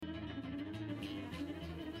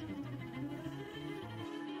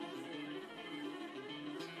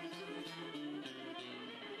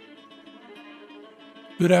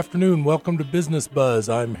Good afternoon. Welcome to Business Buzz.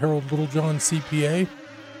 I'm Harold Littlejohn, CPA.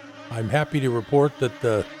 I'm happy to report that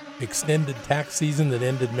the extended tax season that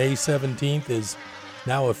ended May 17th is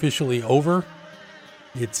now officially over.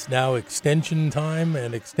 It's now extension time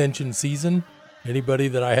and extension season. Anybody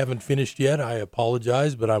that I haven't finished yet, I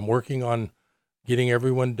apologize, but I'm working on getting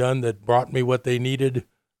everyone done that brought me what they needed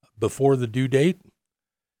before the due date.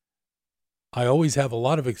 I always have a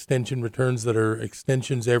lot of extension returns that are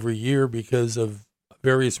extensions every year because of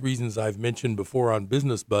various reasons I've mentioned before on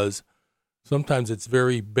Business Buzz. Sometimes it's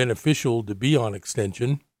very beneficial to be on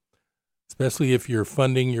extension, especially if you're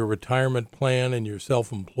funding your retirement plan and you're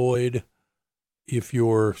self-employed. If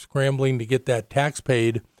you're scrambling to get that tax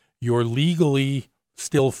paid, you're legally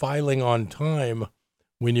still filing on time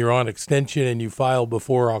when you're on extension and you file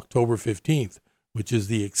before October 15th, which is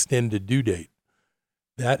the extended due date.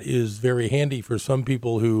 That is very handy for some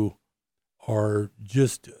people who are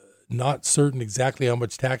just not certain exactly how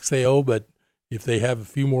much tax they owe, but if they have a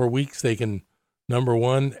few more weeks, they can, number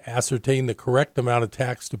one, ascertain the correct amount of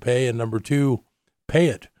tax to pay, and number two, pay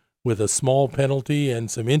it with a small penalty and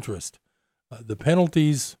some interest. The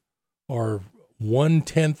penalties are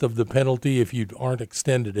 1/10 of the penalty if you aren't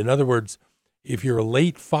extended. In other words, if you're a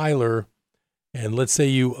late filer and let's say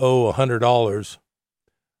you owe $100,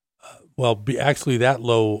 actually that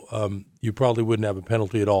low, you probably wouldn't have a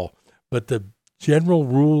penalty at all. But the general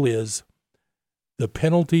rule is the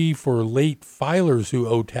penalty for late filers who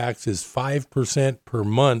owe tax is 5% per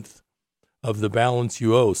month of the balance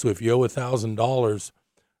you owe. So if you owe $1,000,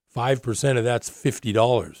 5% of that's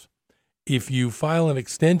 $50. If you file an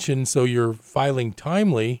extension, so you're filing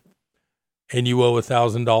timely, and you owe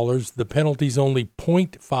 $1,000, the penalty's only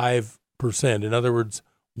 0.5%. In other words,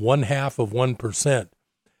 1/2 of 1%.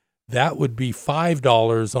 That would be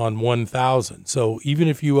 $5 on $1,000. So even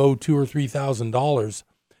if you owe $2,000 or $3,000,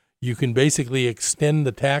 you can basically extend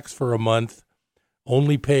the tax for a month.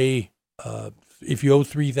 Only pay if you owe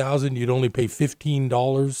 $3,000, you'd only pay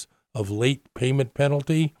 $15 of late payment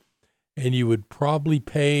penalty, and you would probably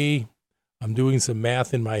pay. I'm doing some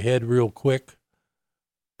math in my head real quick.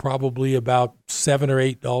 Probably about $7 or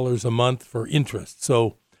 $8 a month for interest.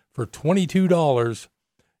 So for $22.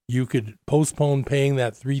 You could postpone paying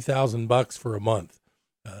that $3,000 for a month.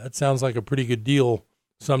 That sounds like a pretty good deal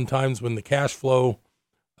sometimes when the cash flow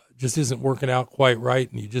just isn't working out quite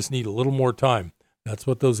right and you just need a little more time. That's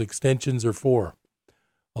what those extensions are for.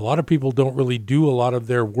 A lot of people don't really do a lot of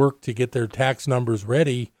their work to get their tax numbers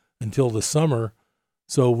ready until the summer,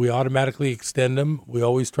 so we automatically extend them. We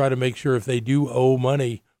always try to make sure if they do owe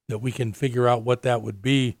money that we can figure out what that would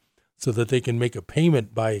be so that they can make a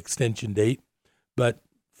payment by extension date. But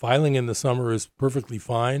filing in the summer is perfectly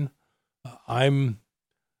fine. A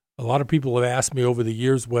lot of people have asked me over the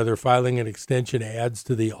years whether filing an extension adds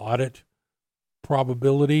to the audit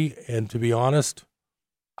probability, and to be honest,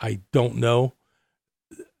 I don't know.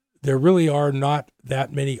 There really are not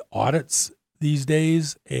that many audits these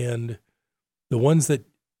days, and the ones that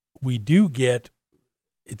we do get,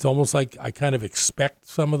 it's almost like I kind of expect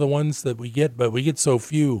some of the ones that we get, but we get so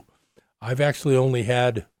few.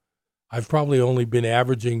 I've probably only been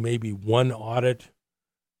averaging maybe one audit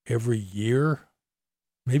every year,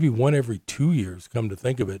 maybe one every 2 years, come to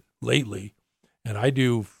think of it, lately. And I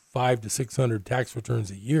do 500 to 600 tax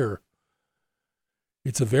returns a year.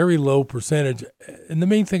 It's a very low percentage. And the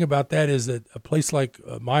main thing about that is that a place like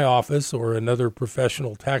my office or another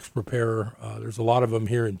professional tax preparer, there's a lot of them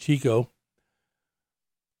here in Chico,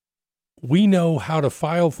 we know how to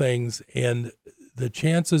file things, and the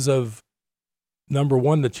chances of number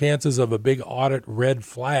one, the chances of a big audit red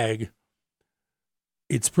flag,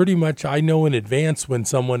 it's pretty much, I know in advance when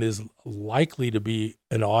someone is likely to be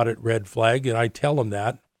an audit red flag, and I tell them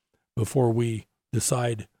that before we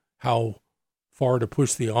decide how far to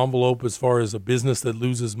push the envelope as far as a business that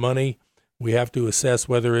loses money. We have to assess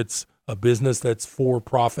whether it's a business that's for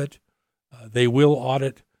profit. They will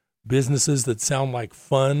audit businesses that sound like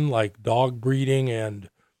fun, like dog breeding and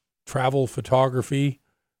travel photography.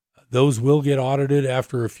 Those will get audited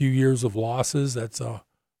after a few years of losses. That's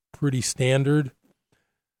pretty standard.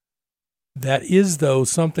 That is, though,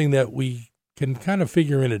 something that we can kind of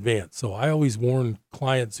figure in advance. So I always warn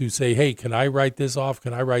clients who say, hey, can I write this off?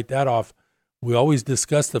 Can I write that off? We always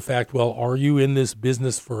discuss the fact, well, are you in this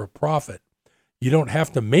business for a profit? You don't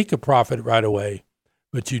have to make a profit right away,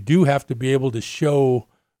 but you do have to be able to show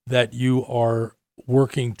that you are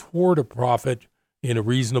working toward a profit in a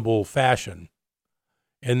reasonable fashion.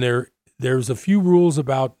 And there's a few rules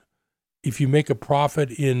about if you make a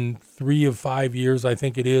profit in 3 of 5 years, I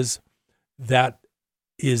think it is, that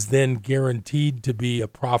is then guaranteed to be a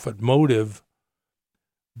profit motive.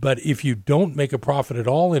 But if you don't make a profit at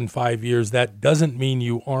all in 5 years, that doesn't mean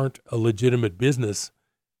you aren't a legitimate business.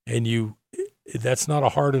 And that's not a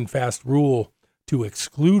hard and fast rule to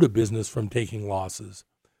exclude a business from taking losses.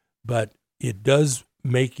 But it does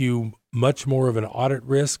make you much more of an audit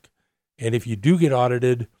risk. And if you do get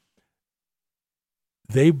audited,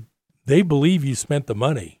 they believe you spent the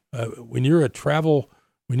money. When you're a travel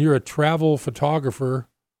photographer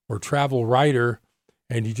or travel writer,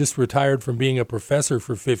 and you just retired from being a professor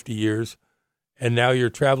for 50 years, and now you're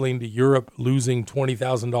traveling to Europe, losing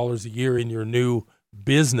 $20,000 a year in your new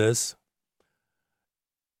business,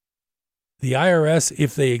 the IRS,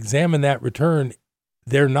 if they examine that return,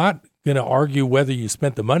 they're not going to argue whether you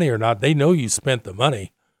spent the money or not. They know you spent the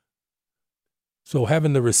money. So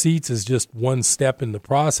having the receipts is just one step in the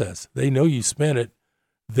process. They know you spent it.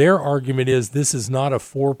 Their argument is this is not a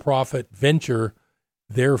for-profit venture,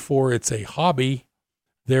 therefore it's a hobby.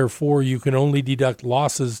 Therefore, you can only deduct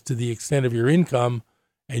losses to the extent of your income,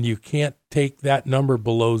 and you can't take that number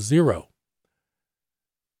below zero.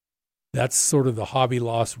 That's sort of the hobby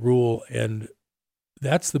loss rule, and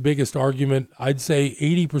that's the biggest argument. I'd say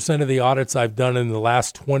 80% of the audits I've done in the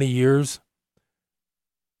last 20 years,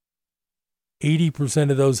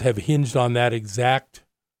 80% of those have hinged on that exact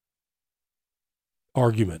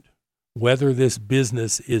argument, whether this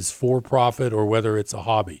business is for profit or whether it's a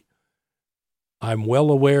hobby. I'm well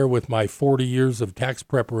aware with my 40 years of tax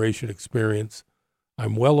preparation experience,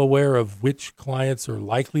 I'm well aware of which clients are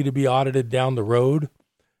likely to be audited down the road,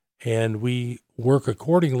 and we work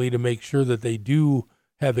accordingly to make sure that they do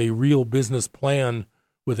have a real business plan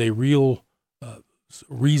with a real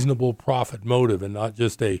reasonable profit motive and not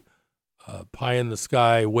just a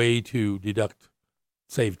pie-in-the-sky way to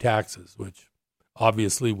save taxes, which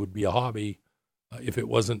obviously would be a hobby if it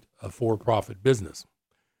wasn't a for-profit business.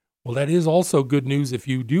 Well, that is also good news if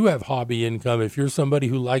you do have hobby income. If you're somebody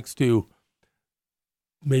who likes to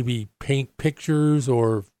maybe paint pictures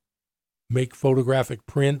or make photographic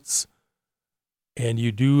prints, and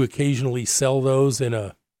you do occasionally sell those in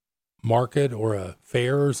a market or a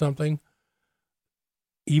fair or something,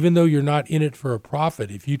 even though you're not in it for a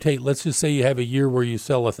profit, if you let's just say you have a year where you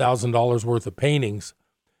sell $1,000 worth of paintings,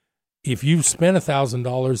 if you've spent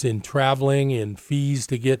 $1,000 in traveling, in fees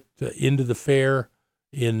to get into the fair,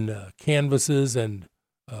 in canvases and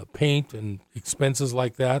paint and expenses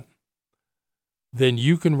like that, then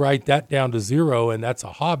you can write that down to zero, and that's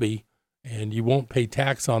a hobby, and you won't pay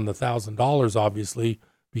tax on the $1,000, obviously,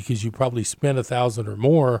 because you probably spent $1,000 or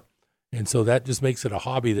more, and so that just makes it a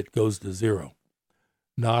hobby that goes to zero.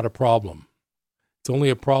 Not a problem. It's only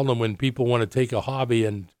a problem when people want to take a hobby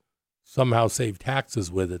and somehow save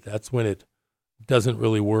taxes with it. That's when it doesn't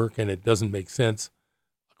really work and it doesn't make sense.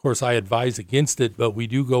 Of course, I advise against it, but we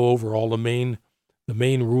do go over all the main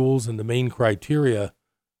rules and the main criteria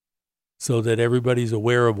so that everybody's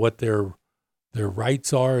aware of what their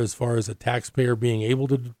rights are as far as a taxpayer being able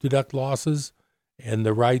to deduct losses and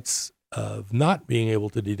the rights of not being able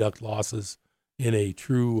to deduct losses in a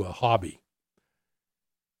true hobby.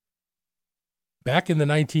 Back in the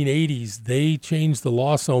 1980s, they changed the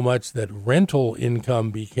law so much that rental income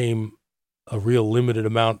became a real limited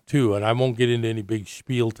amount too. And I won't get into any big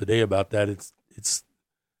spiel today about that. It's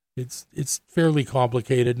fairly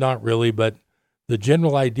complicated, not really, but the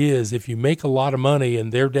general idea is if you make a lot of money,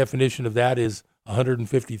 and their definition of that is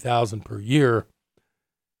 $150,000 per year.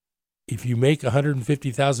 If you make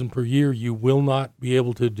 $150,000 per year, you will not be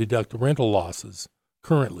able to deduct rental losses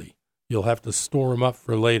currently. You'll have to store them up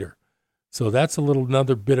for later. So that's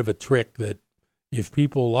another bit of a trick that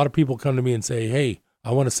a lot of people come to me and say, hey,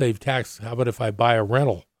 I want to save tax. How about if I buy a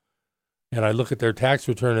rental? And I look at their tax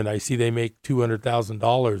return and I see they make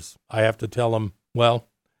 $200,000. I have to tell them, well,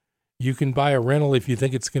 you can buy a rental if you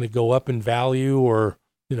think it's going to go up in value, or,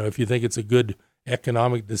 if you think it's a good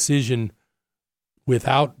economic decision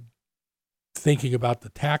without thinking about the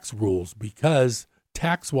tax rules, because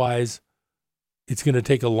tax-wise, it's going to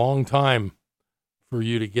take a long time for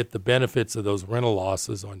you to get the benefits of those rental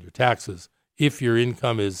losses on your taxes if your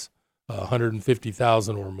income is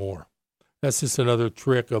 $150,000 or more. That's just another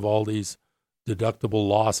trick of all these deductible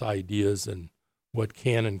loss ideas and what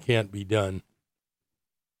can and can't be done.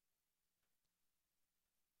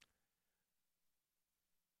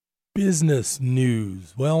 Business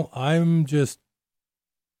news. Well, I'm just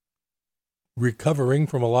recovering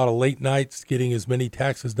from a lot of late nights, getting as many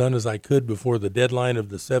taxes done as I could before the deadline of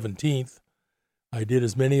the 17th. I did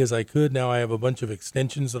as many as I could. Now I have a bunch of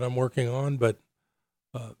extensions that I'm working on, but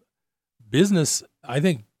business, I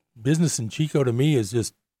think business in Chico to me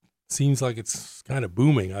seems like it's kind of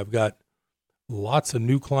booming. I've got lots of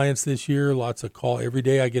new clients this year, lots of call. Every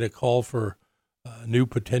day I get a call for a new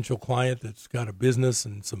potential client that's got a business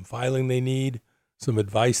and some filing they need, some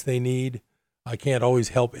advice they need. I can't always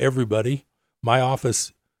help everybody. My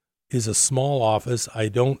office is a small office. I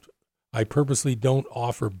purposely don't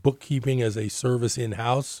offer bookkeeping as a service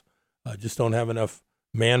in-house. I just don't have enough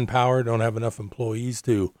manpower, don't have enough employees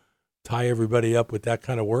to tie everybody up with that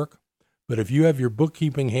kind of work. But if you have your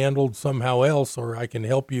bookkeeping handled somehow else, or I can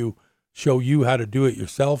help you show you how to do it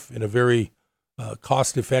yourself in a very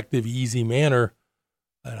cost-effective, easy manner,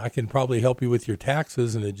 and I can probably help you with your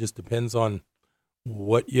taxes, and it just depends on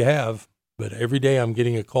what you have. But every day I'm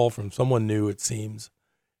getting a call from someone new, it seems,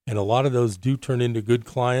 and a lot of those do turn into good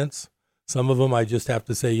clients. Some of them I just have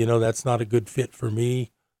to say, that's not a good fit for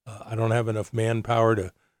me. I don't have enough manpower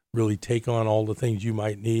to really take on all the things you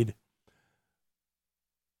might need.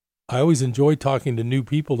 I always enjoy talking to new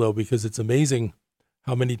people, though, because it's amazing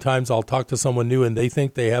how many times I'll talk to someone new and they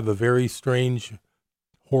think they have a very strange,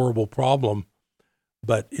 horrible problem,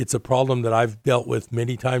 but it's a problem that I've dealt with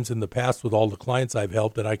many times in the past with all the clients I've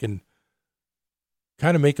helped, and I can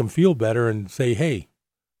kind of make them feel better and say, hey,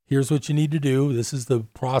 here's what you need to do. This is the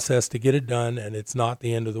process to get it done, and it's not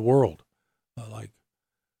the end of the world.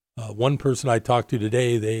 One person I talked to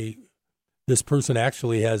today, this person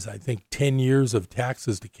actually has, I think, 10 years of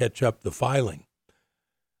taxes to catch up the filing.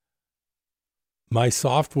 My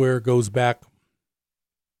software goes back,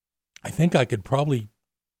 I think I could probably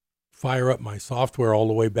fire up my software all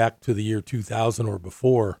the way back to the year 2000 or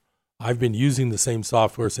before. I've been using the same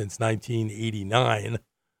software since 1989,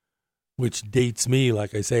 which dates me.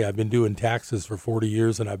 Like I say, I've been doing taxes for 40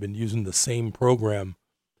 years, and I've been using the same program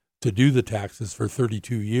to do the taxes for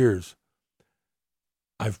 32 years.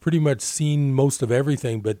 I've pretty much seen most of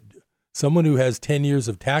everything, but someone who has 10 years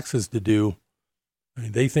of taxes to do, I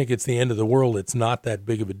mean, they think it's the end of the world. It's not that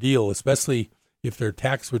big of a deal, especially if their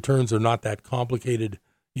tax returns are not that complicated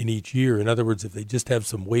in each year. In other words, if they just have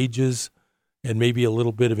some wages and maybe a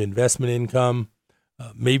little bit of investment income,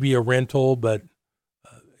 maybe a rental, but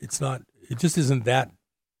it just isn't that,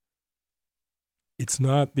 it's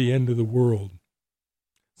not the end of the world.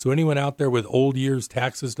 So anyone out there with old years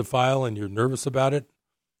taxes to file and you're nervous about it,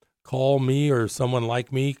 call me or someone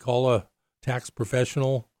like me, call a tax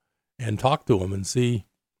professional and talk to them and see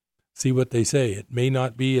what they say. It may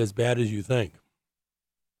not be as bad as you think.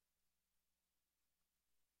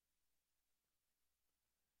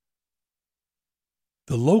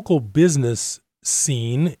 The local business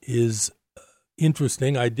scene is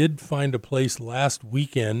interesting. I did find a place last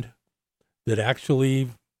weekend that actually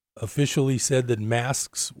officially said that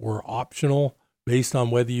masks were optional based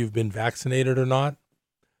on whether you've been vaccinated or not,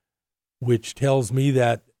 which tells me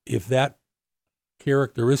that if that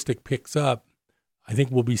characteristic picks up, I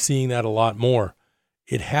think we'll be seeing that a lot more.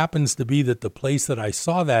 It happens to be that the place that I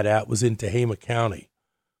saw that at was in Tehama County.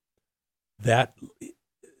 That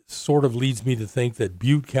sort of leads me to think that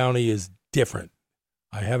Butte County is different.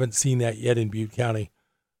 I haven't seen that yet in Butte County.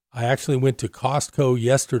 I actually went to Costco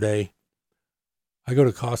yesterday. I go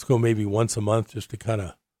to Costco maybe once a month just to kind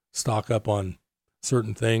of stock up on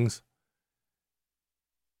certain things.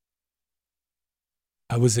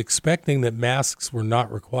 I was expecting that masks were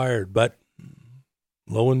not required, but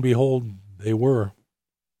lo and behold, they were.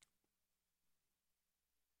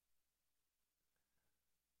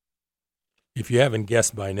 If you haven't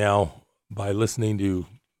guessed by now, by listening to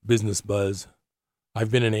Business Buzz,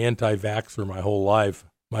 I've been an anti-vaxxer my whole life.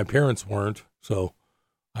 My parents weren't, so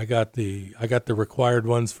I got the required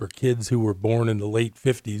ones for kids who were born in the late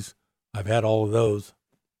 50s. I've had all of those.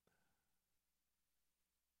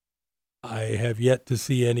 I have yet to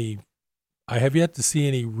see any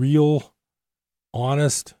real,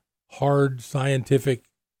 honest, hard scientific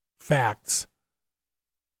facts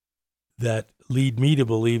that lead me to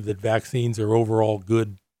believe that vaccines are overall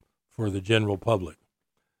good for the general public.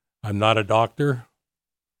 I'm not a doctor.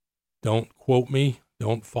 Don't quote me.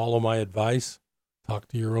 Don't follow my advice. Talk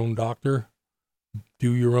to your own doctor.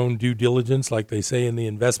 Do your own due diligence, like they say in the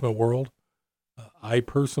investment world. I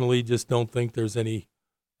personally just don't think there's any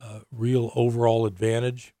real overall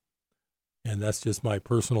advantage, and that's just my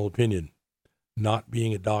personal opinion, not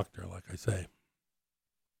being a doctor, like I say.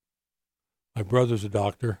 My brother's a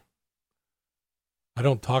doctor. I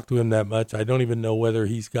don't talk to him that much. I don't even know whether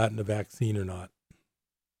he's gotten a vaccine or not.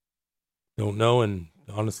 Don't know, and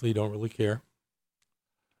honestly don't really care.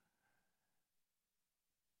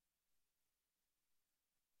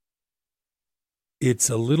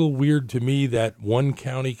 It's a little weird to me that one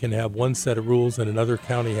county can have one set of rules and another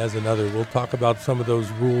county has another. We'll talk about some of those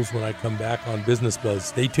rules when I come back on Business Buzz.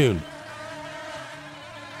 Stay tuned.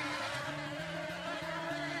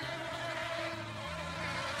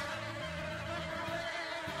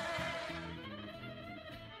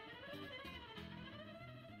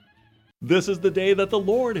 This is the day that the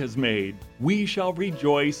Lord has made. We shall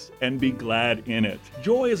rejoice and be glad in it.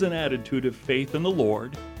 Joy is an attitude of faith in the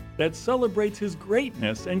Lord that celebrates His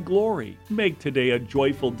greatness and glory. Make today a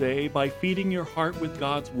joyful day by feeding your heart with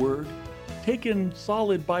God's Word. Take in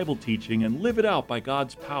solid Bible teaching and live it out by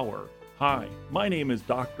God's power. Hi, my name is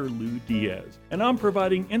Dr. Lou Diaz, and I'm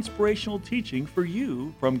providing inspirational teaching for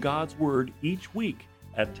you from God's Word each week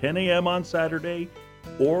at 10 a.m. on Saturday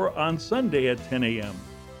or on Sunday at 10 a.m.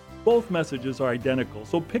 Both messages are identical,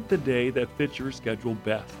 so pick the day that fits your schedule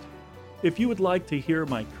best. If you would like to hear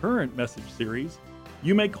my current message series,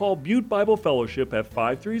 you may call Butte Bible Fellowship at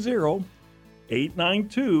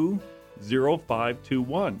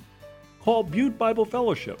 530-892-0521. Call Butte Bible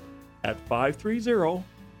Fellowship at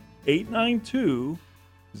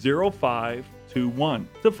 530-892-0521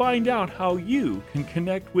 to find out how you can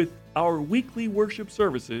connect with our weekly worship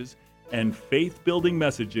services and faith-building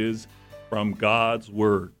messages from God's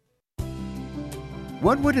Word.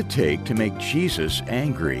 What would it take to make Jesus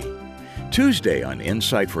angry? Tuesday on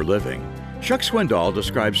Insight for Living, Chuck Swindoll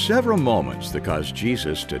describes several moments that caused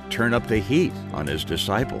Jesus to turn up the heat on His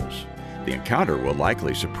disciples. The encounter will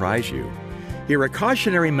likely surprise you. Hear a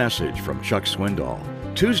cautionary message from Chuck Swindoll,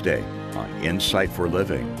 Tuesday on Insight for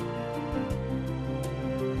Living.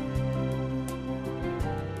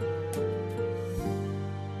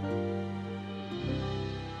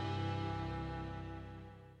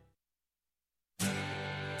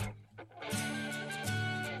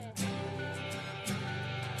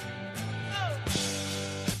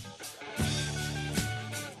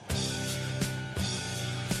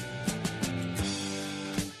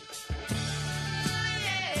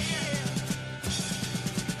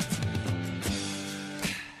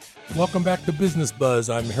 Welcome back to Business Buzz.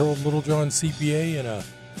 I'm Harold Littlejohn, CPA, in a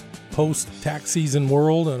post-tax season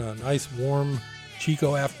world and a nice, warm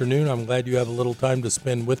Chico afternoon. I'm glad you have a little time to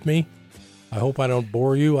spend with me. I hope I don't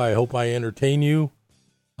bore you. I hope I entertain you.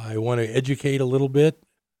 I want to educate a little bit.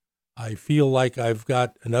 I feel like I've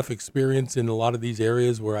got enough experience in a lot of these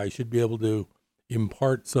areas where I should be able to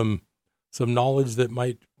impart some knowledge that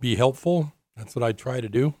might be helpful. That's what I try to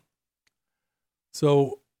do.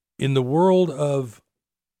 So in the world of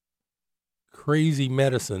crazy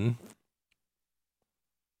medicine,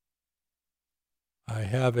 I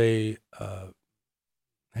have a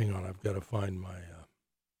hang on, I've got to find my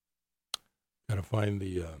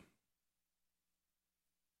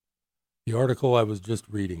the article I was just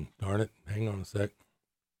reading. Darn it, hang on a sec.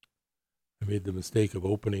 I made the mistake of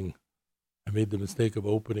opening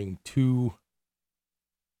two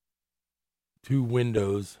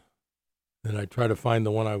windows. Then I try to find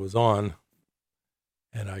the one I was on,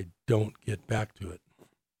 and I don't get back to it.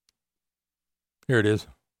 Here it is.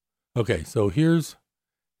 Okay, so here's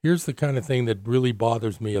the kind of thing that really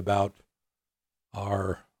bothers me about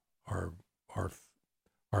our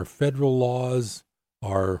federal laws,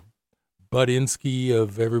 our Budinsky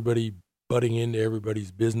of everybody butting into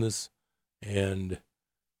everybody's business, and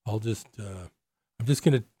I'm going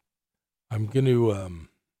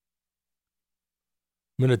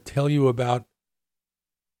to tell you about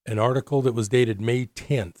an article that was dated May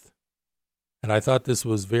 10th, and I thought this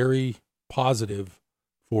was very positive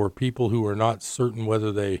for people who are not certain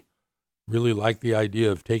whether they really like the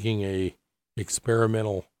idea of taking a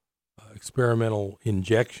experimental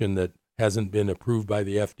injection that hasn't been approved by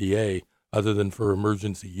the FDA other than for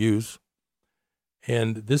emergency use.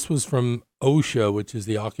 And this was from OSHA, which is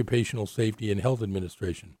the Occupational Safety and Health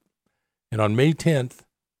Administration. And on May 10th,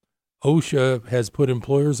 OSHA has put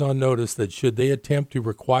employers on notice that should they attempt to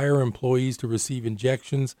require employees to receive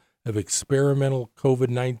injections of experimental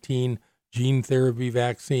COVID-19 gene therapy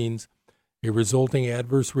vaccines, a resulting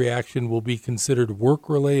adverse reaction will be considered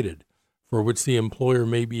work-related, for which the employer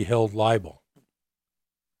may be held liable.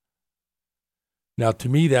 Now, to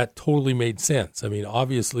me, that totally made sense. I mean,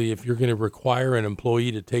 obviously, if you're going to require an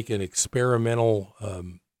employee to take an experimental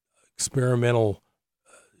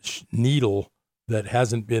needle that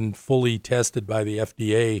hasn't been fully tested by the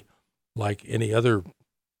FDA like any other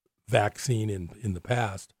vaccine in the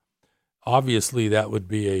past, obviously that would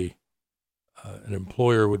be an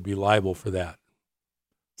employer would be liable for that.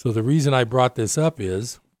 So the reason I brought this up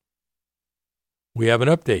is we have an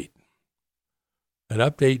update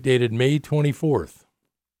dated May 24th.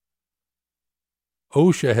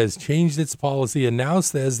 OSHA has changed its policy and now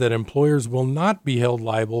says that employers will not be held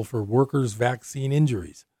liable for workers' vaccine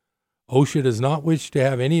injuries. OSHA does not wish to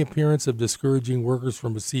have any appearance of discouraging workers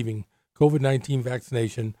from receiving COVID-19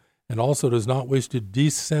 vaccination and also does not wish to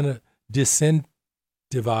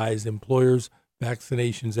disincentivize employers'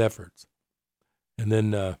 vaccinations efforts. And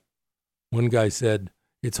then one guy said,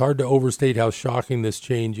 it's hard to overstate how shocking this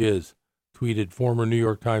change is. tweeted former New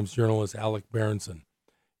York Times journalist Alec Berenson.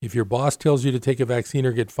 If your boss tells you to take a vaccine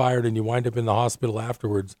or get fired and you wind up in the hospital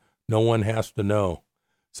afterwards, no one has to know.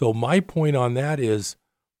 So my point on that is,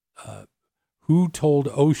 who told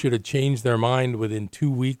OSHA to change their mind within 2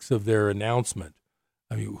 weeks of their announcement?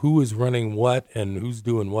 I mean, who is running what and who's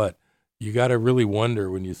doing what? You got to really wonder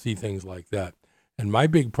when you see things like that. And my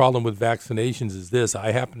big problem with vaccinations is this.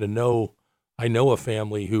 I know a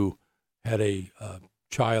family who had a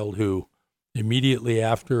child who immediately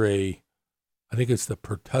after I think it's the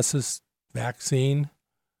pertussis vaccine,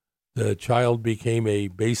 the child became a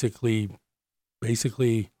basically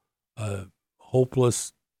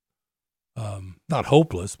hopeless, not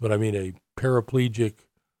hopeless, but I mean a paraplegic,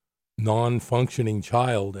 non-functioning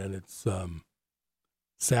child, and it's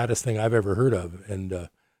saddest thing I've ever heard of. And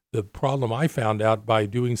the problem I found out by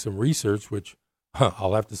doing some research, which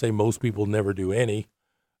I'll have to say most people never do any,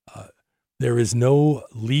 there is no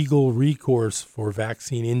legal recourse for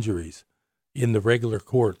vaccine injuries in the regular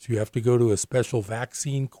courts. You have to go to a special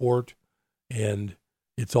vaccine court, and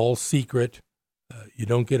it's all secret. You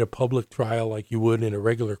don't get a public trial like you would in a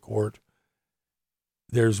regular court.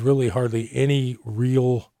 There's really hardly any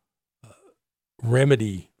real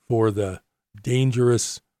remedy for the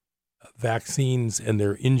dangerous vaccines and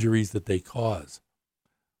their injuries that they cause.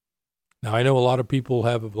 Now, I know a lot of people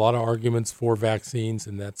have a lot of arguments for vaccines,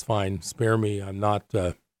 and that's fine. Spare me. I'm not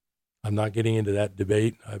getting into that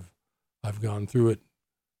debate. I've gone through it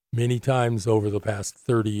many times over the past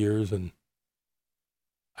 30 years, and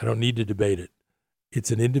I don't need to debate it.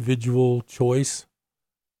 It's an individual choice.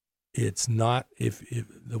 It's not, if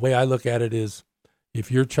the way I look at it is,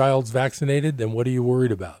 if your child's vaccinated, then what are you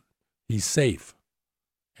worried about? He's safe.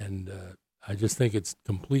 And I just think it's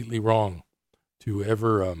completely wrong to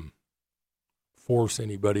ever force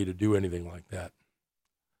anybody to do anything like that.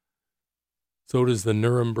 So does the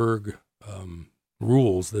Nuremberg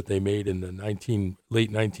rules that they made in the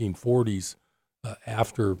late 1940s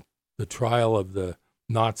after the trial of the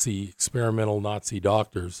experimental Nazi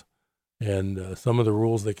doctors. And some of the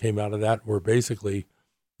rules that came out of that were basically,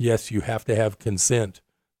 yes, you have to have consent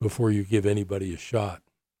before you give anybody a shot.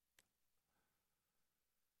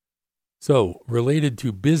 So, related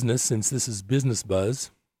to business, since this is Business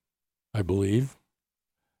Buzz, I believe,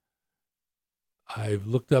 I've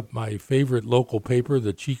looked up my favorite local paper,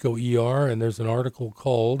 the Chico ER, and there's an article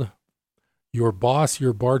called Your Boss,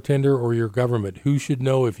 Your Bartender, or Your Government. Who should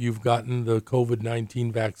know if you've gotten the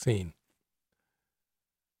COVID-19 vaccine?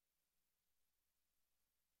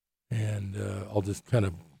 And I'll just kind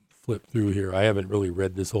of flip through here. I haven't really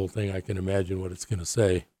read this whole thing. I can imagine what it's going to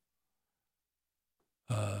say.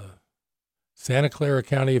 Santa Clara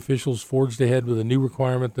County officials forged ahead with a new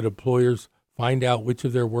requirement that employers find out which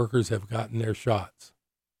of their workers have gotten their shots.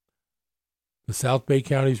 The South Bay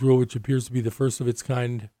County's rule, which appears to be the first of its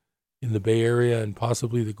kind in the Bay Area and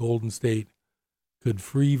possibly the Golden State, could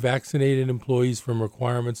free vaccinated employees from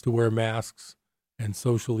requirements to wear masks and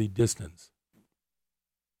socially distance.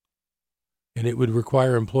 And it would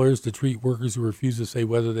require employers to treat workers who refuse to say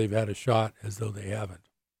whether they've had a shot as though they haven't.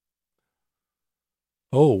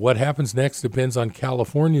 Oh, what happens next depends on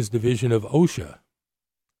California's division of OSHA.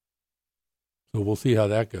 So we'll see how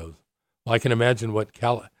that goes. Well, I can imagine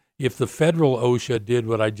if the federal OSHA did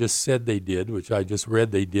what I just said they did, which I just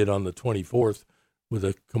read they did on the 24th, with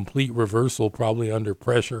a complete reversal, probably under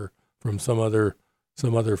pressure from some other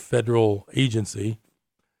federal agency.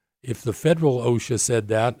 If the federal OSHA said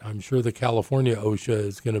that, I'm sure the California OSHA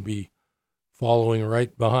is going to be following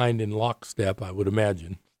right behind in lockstep, I would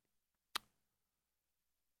imagine.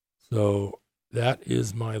 So that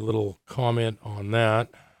is my little comment on that.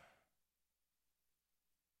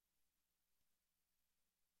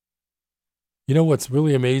 You know, what's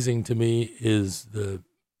really amazing to me is and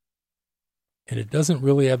it doesn't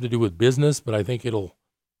really have to do with business, but I think it'll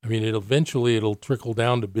trickle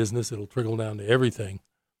down to business. It'll trickle down to everything.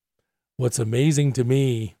 What's amazing to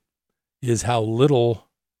me is how little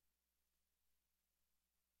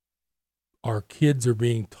our kids are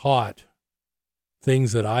being taught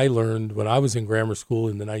things that I learned when I was in grammar school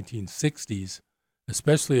in the 1960s,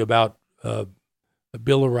 especially about the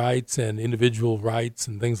Bill of Rights and individual rights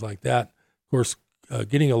and things like that. Of course,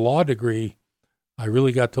 getting a law degree, I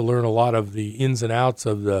really got to learn a lot of the ins and outs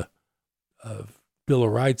of the Bill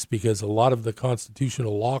of Rights, because a lot of the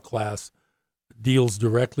constitutional law class deals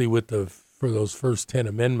directly with for those first 10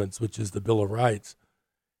 amendments, which is the Bill of Rights.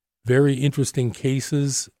 Very interesting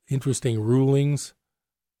cases, interesting rulings.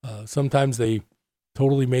 Sometimes they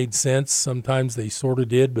totally made sense. Sometimes they sort of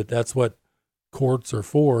did, but that's what courts are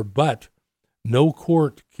for. But no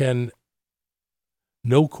court can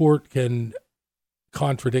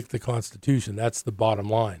contradict the Constitution. That's the bottom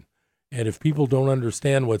line. And if people don't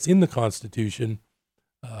understand what's in the Constitution,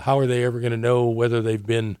 how are they ever going to know whether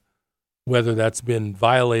that's been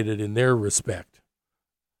violated in their respect?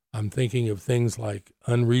 I'm thinking of things like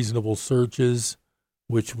unreasonable searches,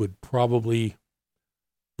 which that's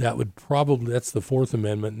the Fourth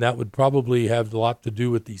Amendment, and that would probably have a lot to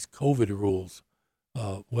do with these COVID rules,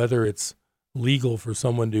 whether it's legal for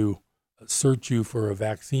someone to search you for a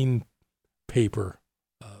vaccine paper,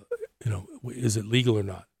 is it legal or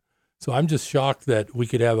not? So I'm just shocked that we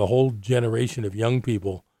could have a whole generation of young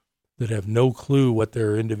people that have no clue what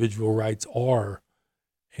their individual rights are.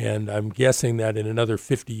 And I'm guessing that in another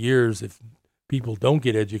 50 years, if people don't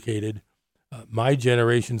get educated, my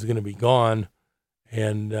generation's going to be gone,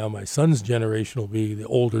 and my son's generation will be the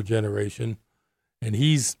older generation, and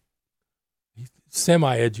he's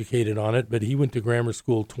semi-educated on it, but he went to grammar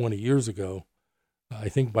school 20 years ago. I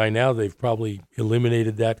think by now they've probably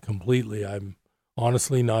eliminated that completely. I'm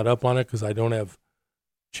honestly not up on it because I don't have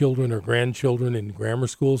children or grandchildren in grammar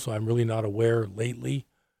school, so I'm really not aware lately.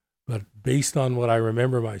 But based on what I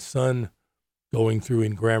remember my son going through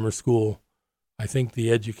in grammar school, I think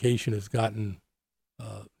the education has gotten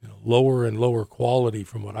lower and lower quality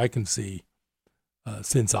from what I can see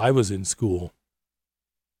since I was in school.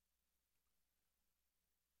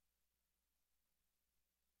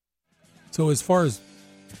 So as far as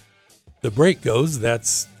the break goes,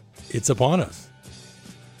 it's upon us.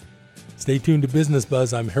 Stay tuned to Business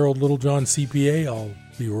Buzz. I'm Harold Littlejohn, CPA. I'll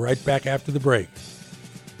be right back after the break.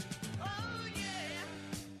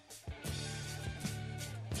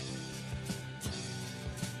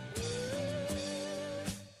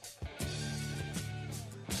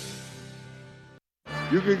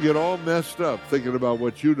 You can get all messed up thinking about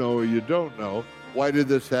what you know or you don't know. Why did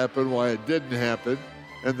this happen? Why it didn't happen?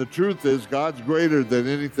 And the truth is, God's greater than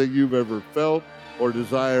anything you've ever felt or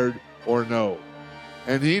desired or know.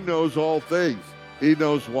 And He knows all things. He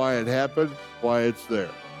knows why it happened, why it's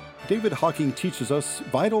there. David Hawking teaches us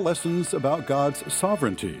vital lessons about God's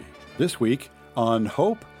sovereignty. This week on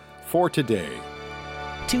Hope for Today.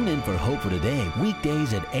 Tune in for Hope for Today,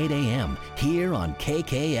 weekdays at 8 a.m. here on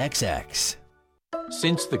KKXX.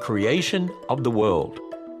 Since the creation of the world.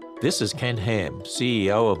 This is Ken Ham,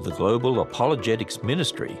 CEO of the Global Apologetics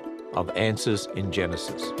Ministry of Answers in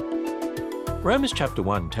Genesis. Romans chapter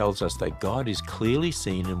 1 tells us that God is clearly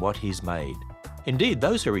seen in what He's made. Indeed,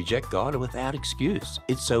 those who reject God are without excuse.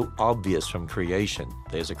 It's so obvious from creation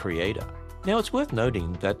there's a creator. Now, it's worth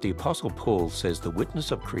noting that the Apostle Paul says the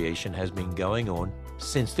witness of creation has been going on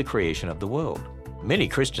since the creation of the world. Many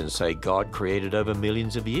Christians say God created over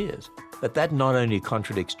millions of years, but that not only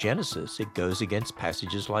contradicts Genesis, it goes against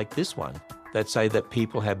passages like this one that say that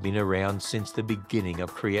people have been around since the beginning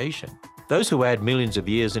of creation. Those who add millions of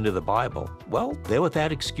years into the Bible, well, they're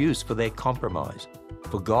without excuse for their compromise.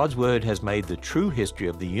 For God's Word has made the true history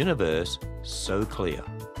of the universe so clear.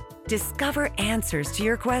 Discover answers to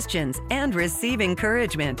your questions and receive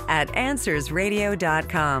encouragement at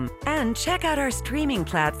AnswersRadio.com. And check out our streaming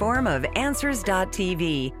platform of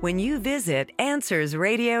Answers.tv when you visit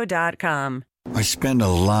AnswersRadio.com. I spend a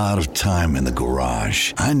lot of time in the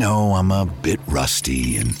garage. I know I'm a bit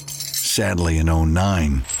rusty, and sadly in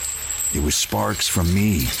 '09, it was sparks from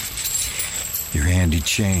me, your handy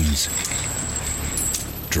chains,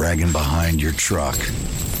 dragging behind your truck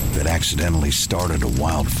that accidentally started a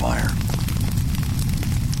wildfire.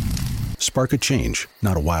 Spark a change,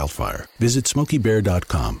 not a wildfire. Visit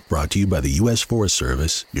SmokeyBear.com. Brought to you by the U.S. Forest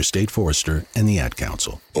Service, your state forester, and the Ad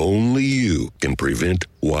Council. Only you can prevent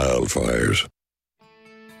wildfires.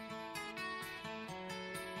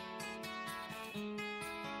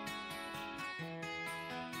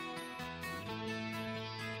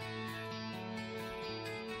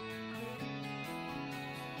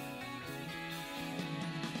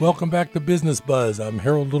 Welcome back to Business Buzz. I'm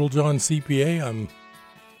Harold Littlejohn, CPA. I'm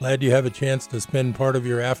glad you have a chance to spend part of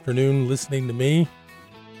your afternoon listening to me.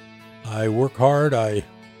 I work hard. I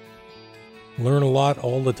learn a lot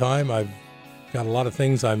all the time. I've got a lot of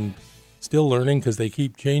things I'm still learning because they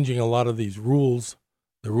keep changing a lot of these rules.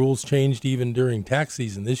 The rules changed even during tax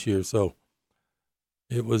season this year, so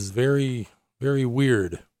it was very, very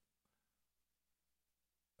weird.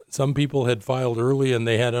 Some people had filed early and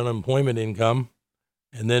they had unemployment income.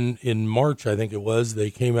 And then in March, I think it was,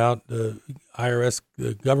 they came out, the IRS,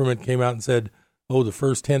 the government came out and said, oh, the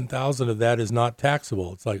first 10,000 of that is not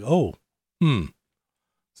taxable. It's like, So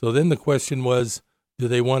then the question was, do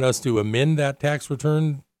they want us to amend that tax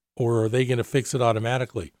return, or are they going to fix it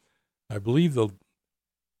automatically? I believe the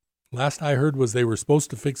last I heard was they were supposed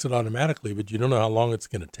to fix it automatically, but you don't know how long it's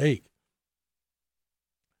going to take.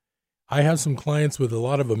 I have some clients with a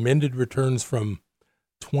lot of amended returns from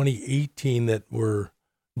 2018 that were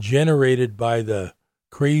generated by the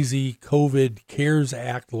crazy COVID CARES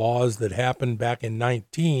Act laws that happened back in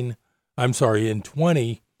 20,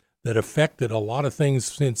 that affected a lot of things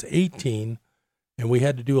since 18. And we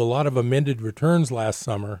had to do a lot of amended returns last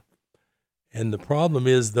summer. And the problem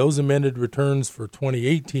is those amended returns for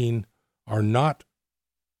 2018 are not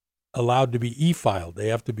allowed to be e-filed. They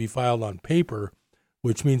have to be filed on paper,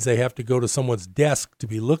 which means they have to go to someone's desk to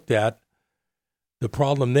be looked at. The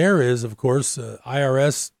problem there is, of course,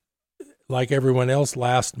 IRS, like everyone else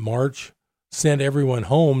last March, sent everyone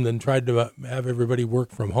home, then tried to have everybody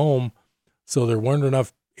work from home. So there weren't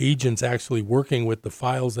enough agents actually working with the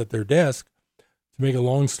files at their desk. To make a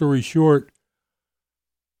long story short,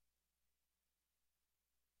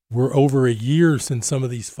 we're over a year since some of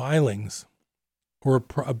these filings, or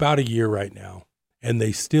about a year right now, and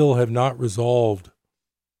they still have not resolved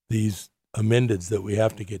these amendeds that we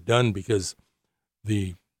have to get done because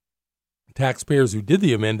the taxpayers who did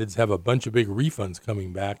the amendeds have a bunch of big refunds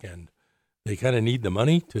coming back, and they kind of need the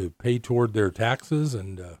money to pay toward their taxes,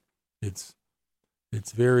 and it's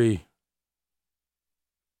very,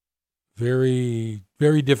 very,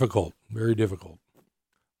 very difficult, very difficult.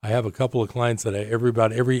 I have a couple of clients that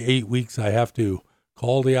about every 8 weeks I have to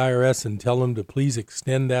call the IRS and tell them to please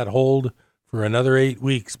extend that hold for another 8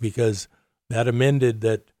 weeks because that amended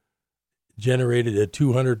that generated a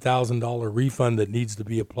 $200,000 refund that needs to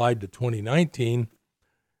be applied to 2019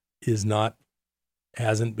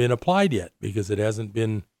 hasn't been applied yet because it hasn't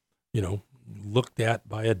been, looked at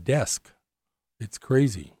by a desk. It's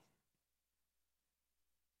crazy.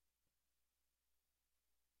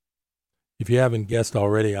 If you haven't guessed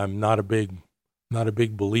already, I'm not a big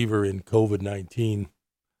believer in COVID-19.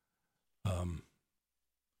 I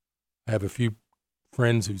have a few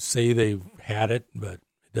friends who say they've had it, but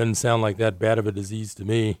it doesn't sound like that bad of a disease to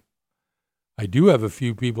me. I do have a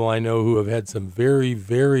few people I know who have had some very,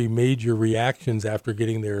 very major reactions after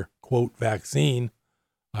getting their, quote, vaccine.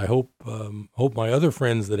 I hope my other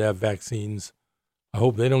friends that have vaccines, I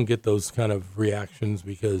hope they don't get those kind of reactions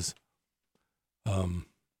because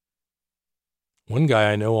one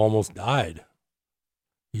guy I know almost died.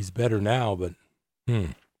 He's better now, but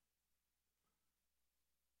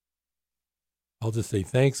I'll just say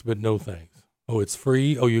thanks, but no thanks. Oh, it's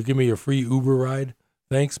free? Oh, you give me a free Uber ride?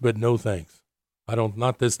 Thanks, but no thanks.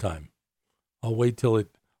 Not this time. I'll wait till it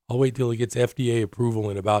gets FDA approval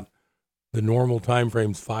in about the normal time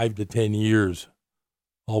frame's 5 to 10 years.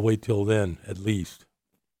 I'll wait till then, at least.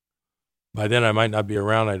 By then I might not be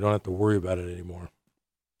around. I don't have to worry about it anymore.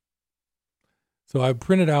 So I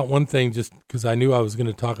printed out one thing just because I knew I was going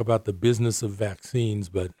to talk about the business of vaccines,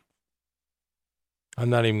 but I'm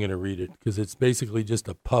not even going to read it because it's basically just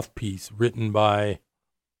a puff piece written by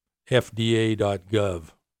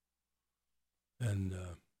FDA.gov. And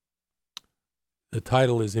the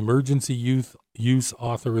title is Emergency Use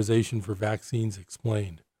Authorization for Vaccines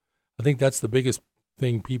Explained. I think that's the biggest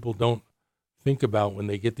thing people don't think about when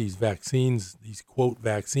they get these vaccines, these quote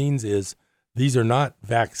vaccines, is these are not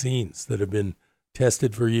vaccines that have been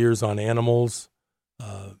tested for years on animals.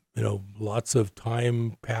 Lots of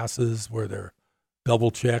time passes where they're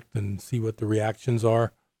double checked and see what the reactions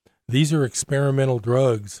are. These are experimental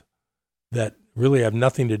drugs that really have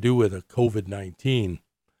nothing to do with a COVID-19.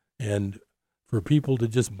 And for people to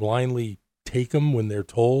just blindly take them when they're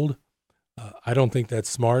told, I don't think that's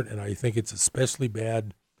smart. And I think it's especially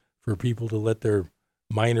bad for people to let their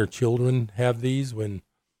minor children have these when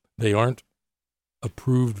they aren't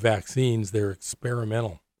approved vaccines. They're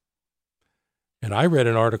experimental. And I read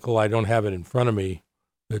an article, I don't have it in front of me,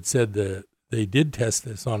 that said that they did test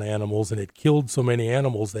this on animals and it killed so many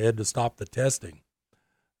animals they had to stop the testing.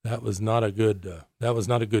 That was not a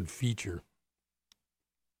good feature.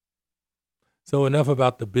 So enough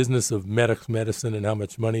about the business of medicine and how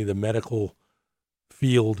much money the medical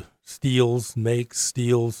field steals,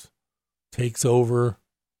 takes over.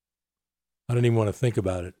 I don't even want to think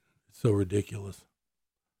about it. It's so ridiculous.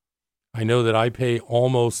 I know that I pay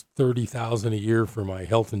almost $30,000 a year for my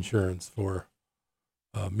health insurance for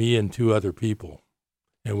me and 2 other people,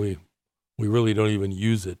 and we really don't even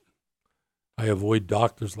use it. I avoid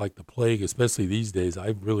doctors like the plague, especially these days.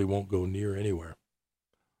 I really won't go near anywhere.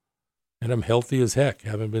 And I'm healthy as heck.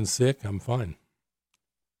 Haven't been sick. I'm fine.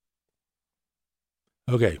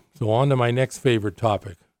 Okay, so on to my next favorite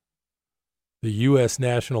topic, the U.S.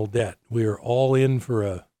 national debt. We are all in for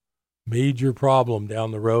a major problem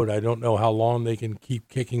down the road. I don't know how long they can keep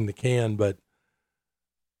kicking the can, but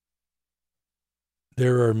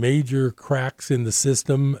there are major cracks in the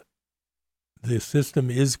system. The system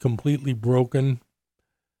is completely broken.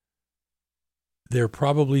 they're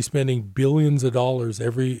probably spending billions of dollars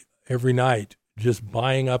every night just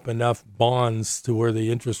buying up enough bonds to where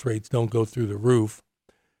the interest rates don't go through the roof.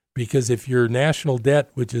 Because if your national debt,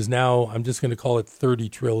 which is now, I'm just going to call it 30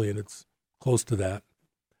 trillion, it's close to that.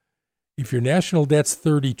 If your national debt's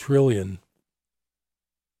 30 trillion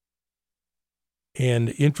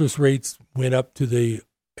and interest rates went up to the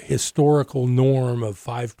historical norm of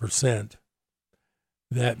 5%,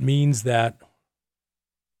 that means that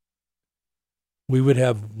we would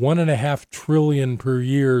have $1.5 trillion per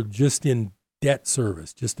year just in debt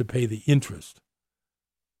service, just to pay the interest.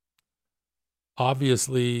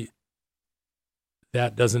 Obviously,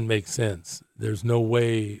 that doesn't make sense. There's no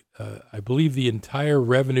way. I believe the entire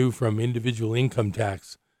revenue from individual income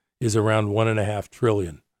tax is around $1.5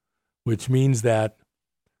 trillion, which means that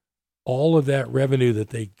all of that revenue that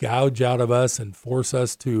they gouge out of us and force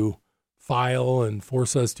us to file and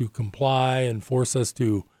force us to comply and force us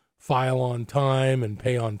to file on time and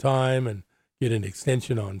pay on time and get an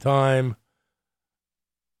extension on time,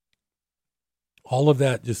 all of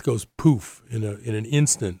that just goes poof in an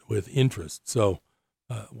instant with interest. So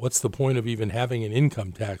what's the point of even having an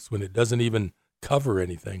income tax when it doesn't even cover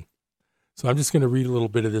anything? So I'm just going to read a little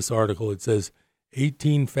bit of this article. It says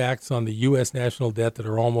 18 facts on the U.S. national debt that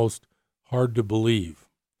are almost hard to believe.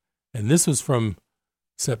 And this was from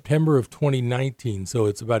September of 2019, so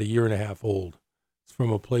it's about a year and a half old. It's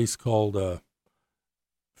from a place called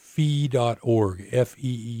fee.org,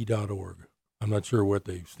 F-E-E.org. I'm not sure what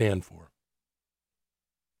they stand for.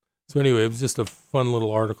 So anyway, it was just a fun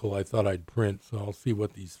little article I thought I'd print, so I'll see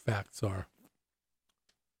what these facts are.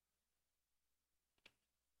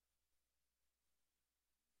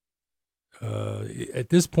 At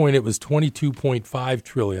this point, it was 22.5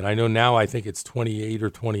 trillion. I know now I think it's 28 or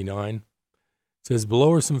 29. It says,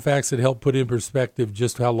 below are some facts that help put in perspective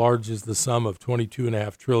just how large is the sum of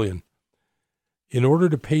 22.5 trillion. In order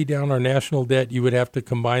to pay down our national debt, you would have to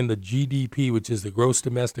combine the GDP, which is the gross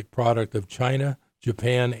domestic product of China,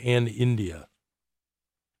 Japan, and India.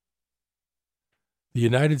 The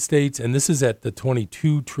United States, and this is at the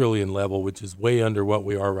 22 trillion level, which is way under what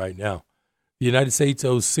we are right now. The United States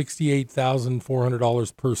owes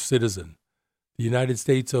 $68,400 per citizen. The United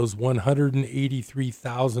States owes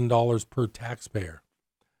 $183,000 per taxpayer.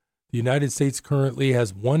 The United States currently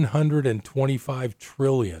has $125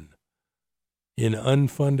 trillion in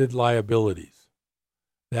unfunded liabilities.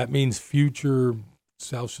 That means future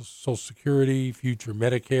Social Security, future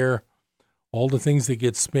Medicare, all the things that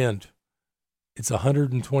get spent. It's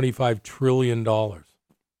 $125 trillion.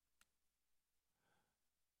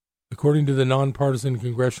 According to the Nonpartisan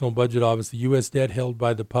Congressional Budget Office, the U.S. debt held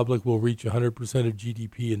by the public will reach 100% of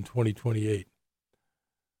GDP in 2028.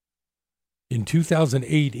 In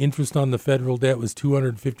 2008, interest on the federal debt was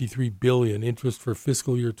 $253 billion. Interest for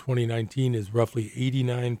fiscal year 2019 is roughly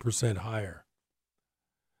 89% higher.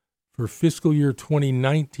 For fiscal year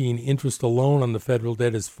 2019, interest alone on the federal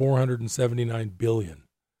debt is $479 billion.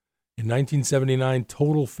 In 1979,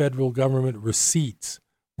 total federal government receipts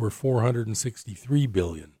were $463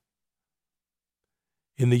 billion.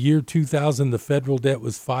 In the year 2000, the federal debt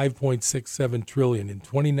was $5.67 trillion. In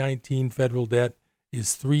 2019, federal debt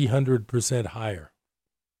is 300% higher.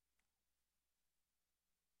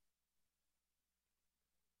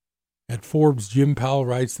 At Forbes, Jim Powell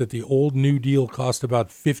writes that the old New Deal cost about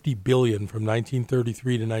 $50 billion from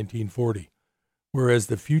 1933 to 1940, whereas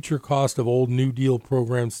the future cost of old New Deal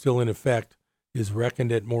programs still in effect is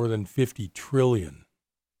reckoned at more than $50 trillion.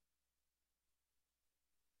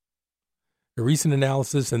 A recent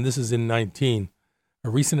analysis, and this is in 19, a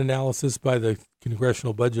recent analysis by the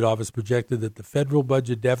Congressional Budget Office projected that the federal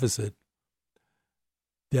budget deficit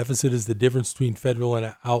is the difference between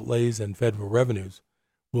federal outlays and federal revenues,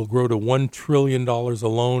 will grow to $1 trillion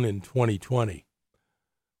alone in 2020.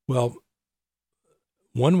 Well,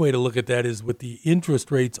 one way to look at that is with the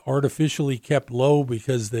interest rates artificially kept low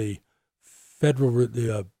because the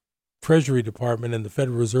Treasury Department and the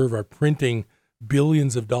Federal Reserve are printing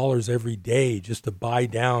billions of dollars every day just to buy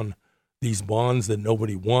down these bonds that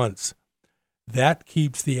nobody wants. That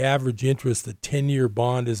keeps the average interest, the 10-year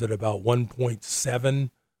bond is at about 1.7,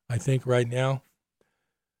 I think, right now.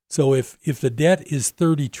 So if the debt is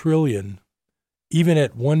 $30 trillion, even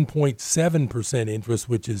at 1.7% interest,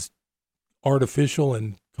 which is artificial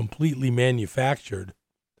and completely manufactured,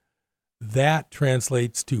 that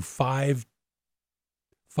translates to $500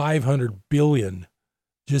 billion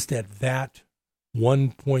just at that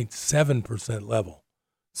 1.7% level.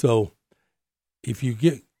 So if you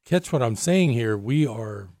catch what I'm saying here, we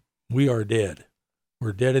are dead.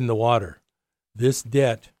 We're dead in the water. This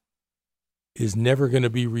debt is never going to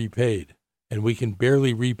be repaid, and we can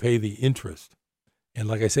barely repay the interest. And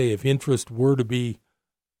like I say, if interest were to be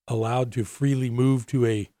allowed to freely move to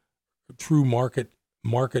a true market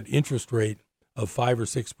interest rate of 5 or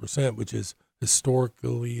 6%, which is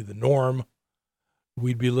historically the norm,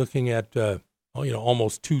 we'd be looking at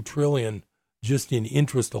almost $2 trillion just in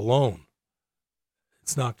interest alone.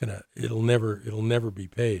 It'll never be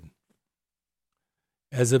paid.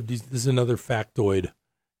 This is another factoid.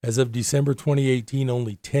 As of December 2018,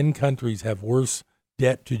 only 10 countries have worse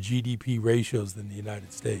debt to GDP ratios than the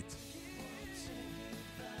United States.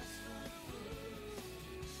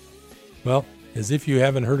 Well, as if you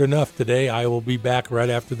haven't heard enough today, I will be back right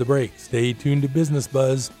after the break. Stay tuned to Business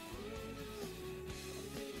Buzz.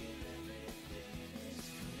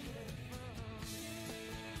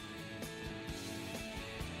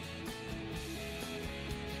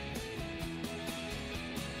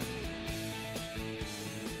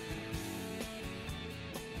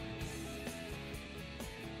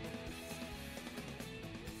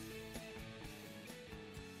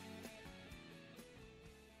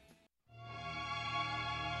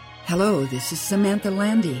 Hello, this is Samantha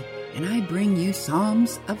Landy, and I bring you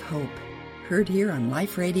Psalms of Hope, heard here on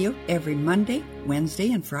Life Radio every Monday,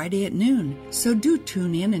 Wednesday, and Friday at noon. So do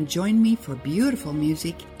tune in and join me for beautiful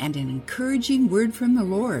music and an encouraging word from the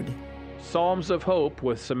Lord. Psalms of Hope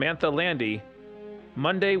with Samantha Landy,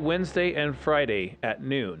 Monday, Wednesday, and Friday at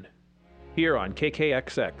noon, here on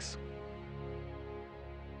KKXX.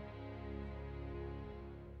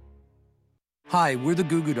 Hi, we're the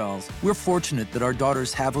Goo Goo Dolls. We're fortunate that our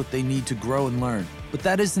daughters have what they need to grow and learn. But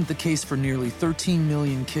that isn't the case for nearly 13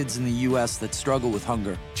 million kids in the U.S. that struggle with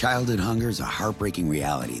hunger. Childhood hunger is a heartbreaking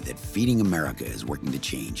reality that Feeding America is working to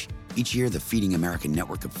change. Each year, the Feeding America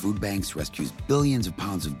network of food banks rescues billions of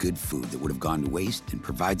pounds of good food that would have gone to waste and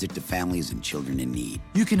provides it to families and children in need.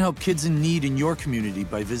 You can help kids in need in your community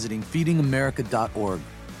by visiting feedingamerica.org.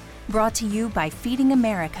 Brought to you by Feeding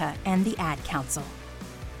America and the Ad Council.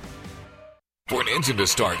 For an engine to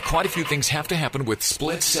start, quite a few things have to happen with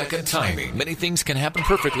split-second timing. Many things can happen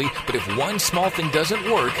perfectly, but if one small thing doesn't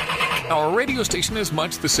work, our radio station is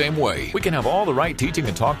much the same way. We can have all the right teaching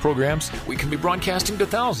and talk programs. We can be broadcasting to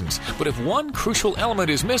thousands. But if one crucial element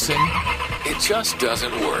is missing, it just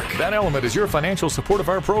doesn't work. That element is your financial support of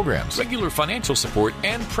our programs. Regular financial support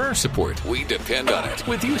and prayer support. We depend on it.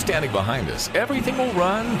 With you standing behind us, everything will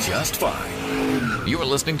run just fine. You are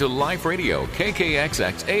listening to Life Radio,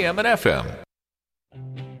 KKXX AM and FM.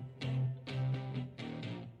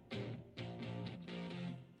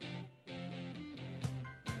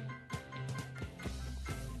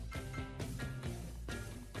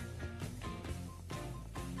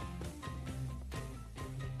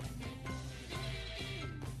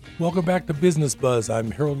 Welcome back to Business Buzz.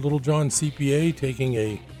 I'm Harold Littlejohn, CPA, taking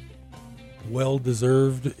a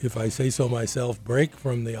well-deserved, if I say so myself, break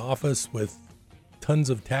from the office with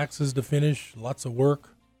tons of taxes to finish, lots of work.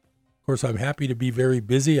 Of course, I'm happy to be very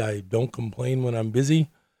busy. I don't complain when I'm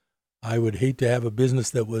busy. I would hate to have a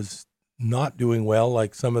business that was not doing well,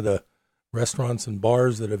 like some of the restaurants and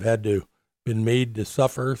bars that have been made to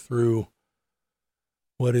suffer through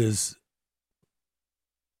what is,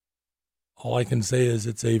 all I can say is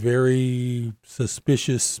it's a very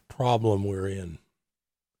suspicious problem we're in.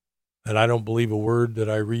 And I don't believe a word that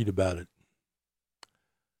I read about it.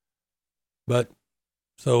 But,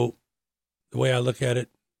 so, the way I look at it,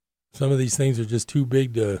 some of these things are just too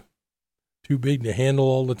big to handle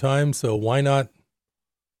all the time. So why not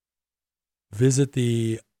visit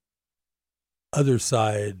the other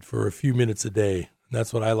side for a few minutes a day? And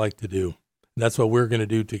that's what I like to do. And that's what we're going to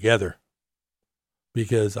do together.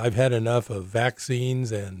 Because I've had enough of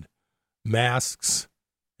vaccines and masks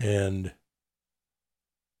and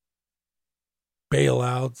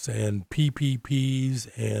bailouts and PPPs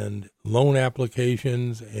and loan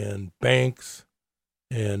applications and banks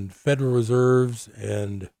and Federal Reserves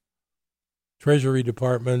and Treasury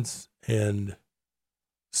departments and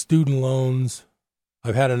student loans.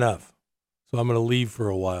 I've had enough. So I'm going to leave for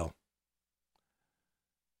a while.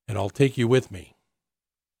 And I'll take you with me.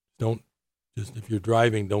 If you're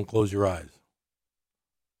driving, don't close your eyes.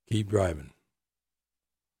 Keep driving.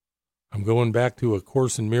 I'm going back to A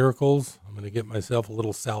Course in Miracles. I'm going to get myself a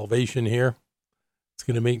little salvation here. It's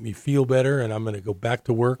going to make me feel better, and I'm going to go back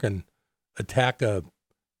to work and attack a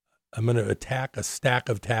stack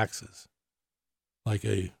of taxes. Like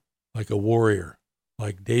a warrior.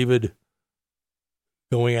 Like David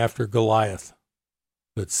going after Goliath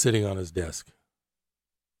that's sitting on his desk.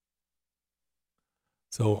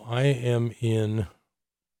 So I am in,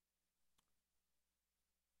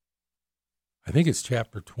 I think it's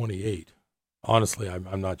chapter 28. Honestly,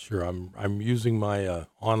 I'm not sure. I'm using my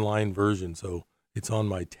online version, so it's on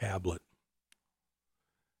my tablet.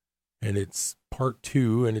 and it's part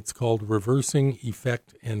 2, and it's called Reversing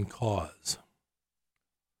Effect and Cause.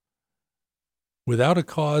 Without a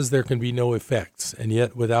cause, there can be no effects, and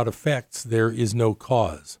yet without effects, there is no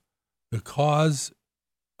cause. A cause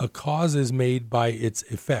is made by its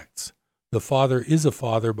effects. The Father is a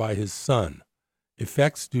father by his Son.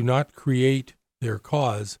 Effects do not create their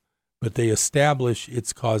cause, but they establish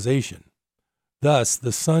its causation. Thus,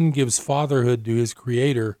 the Son gives fatherhood to his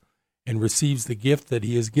Creator and receives the gift that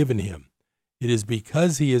he has given him. It is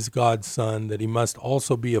because he is God's Son that he must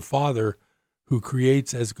also be a father who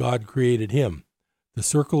creates as God created him. The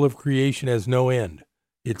circle of creation has no end.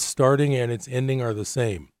 Its starting and its ending are the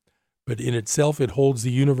same, but in itself it holds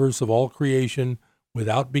the universe of all creation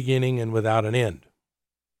without beginning and without an end.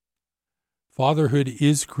 Fatherhood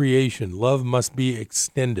is creation. Love must be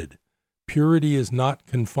extended. Purity is not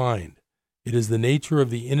confined. It is the nature of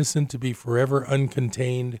the innocent to be forever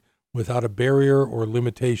uncontained, without a barrier or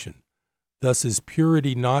limitation. Thus is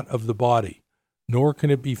purity not of the body, nor can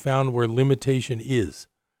it be found where limitation is.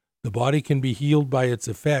 The body can be healed by its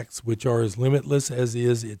effects, which are as limitless as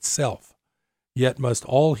is itself. Yet must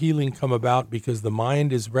all healing come about because the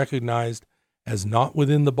mind is recognized as not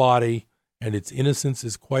within the body, and its innocence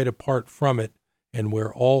is quite apart from it, and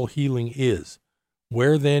where all healing is.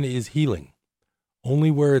 Where then is healing?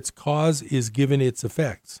 Only where its cause is given its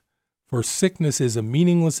effects. For sickness is a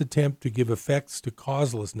meaningless attempt to give effects to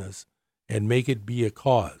causelessness and make it be a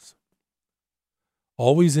cause.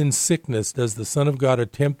 Always in sickness does the Son of God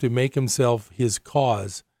attempt to make himself his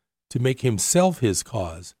cause,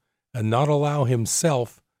 and not allow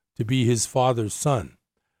himself to be his Father's Son.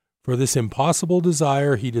 For this impossible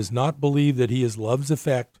desire, he does not believe that he is love's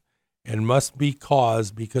effect and must be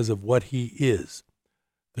cause because of what he is.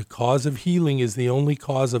 The cause of healing is the only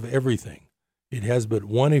cause of everything. It has but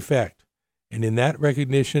one effect, and in that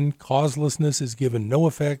recognition, causelessness is given no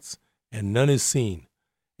effects and none is seen.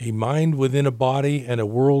 A mind within a body and a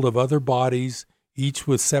world of other bodies, each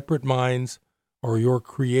with separate minds, are your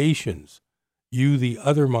creations, you the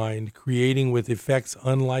other mind, creating with effects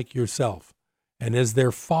unlike yourself, and as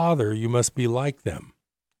their father you must be like them.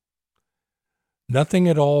 Nothing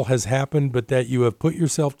at all has happened but that you have put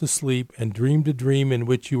yourself to sleep and dreamed a dream in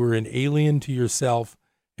which you were an alien to yourself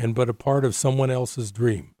and but a part of someone else's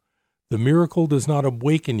dream. The miracle does not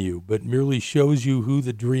awaken you, but merely shows you who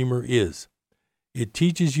the dreamer is. It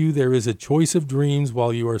teaches you there is a choice of dreams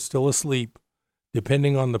while you are still asleep,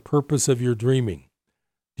 depending on the purpose of your dreaming.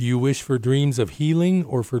 Do you wish for dreams of healing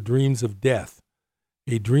or for dreams of death?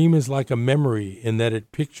 A dream is like a memory in that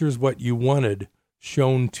it pictures what you wanted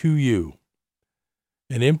shown to you.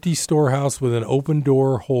 An empty storehouse with an open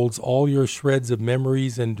door holds all your shreds of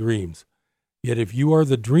memories and dreams. Yet if you are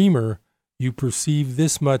the dreamer, you perceive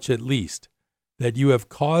this much at least, that you have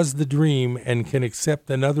caused the dream and can accept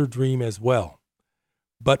another dream as well.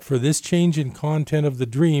 But for this change in content of the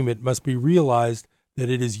dream, it must be realized that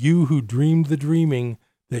it is you who dreamed the dreaming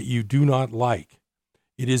that you do not like.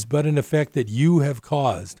 It is but an effect that you have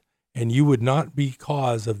caused, and you would not be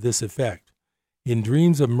cause of this effect. In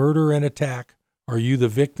dreams of murder and attack, are you the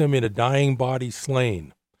victim in a dying body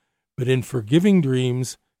slain? But in forgiving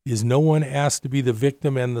dreams, is no one asked to be the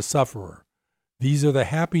victim and the sufferer. These are the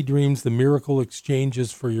happy dreams the miracle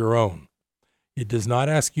exchanges for your own. It does not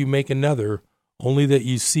ask you make another, only that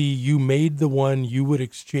you see you made the one you would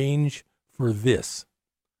exchange for this.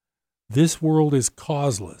 This world is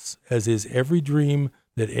causeless, as is every dream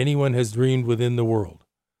that anyone has dreamed within the world.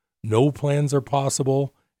 No plans are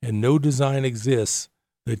possible, and no design exists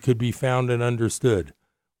that could be found and understood.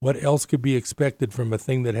 What else could be expected from a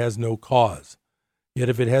thing that has no cause? Yet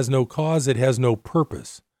if it has no cause, it has no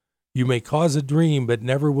purpose. You may cause a dream, but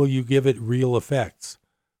never will you give it real effects,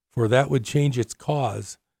 for that would change its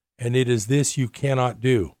cause, and it is this you cannot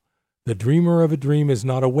do. The dreamer of a dream is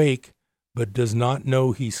not awake, but does not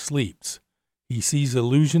know he sleeps. He sees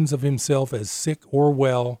illusions of himself as sick or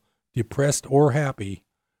well, depressed or happy,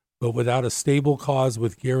 but without a stable cause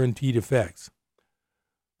with guaranteed effects.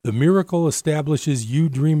 The miracle establishes you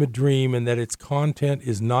dream a dream and that its content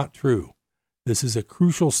is not true. This is a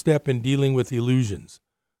crucial step in dealing with illusions.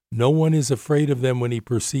 No one is afraid of them when he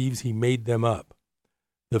perceives he made them up.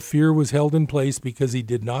 The fear was held in place because he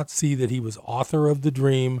did not see that he was author of the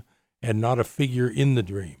dream and not a figure in the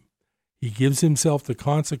dream. He gives himself the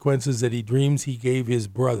consequences that he dreams he gave his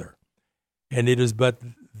brother. And it is but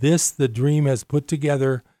this the dream has put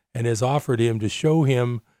together and has offered him to show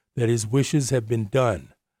him that his wishes have been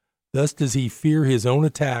done. Thus does he fear his own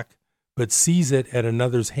attack, but sees it at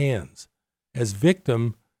another's hands. As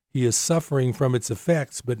victim, he is suffering from its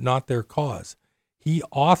effects, but not their cause. He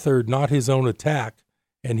authored not his own attack,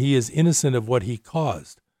 and he is innocent of what he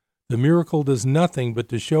caused. The miracle does nothing but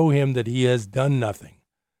to show him that he has done nothing.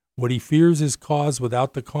 What he fears is cause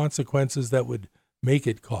without the consequences that would make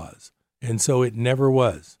it cause, and so it never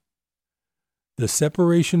was. The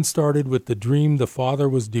separation started with the dream the Father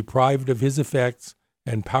was deprived of his effects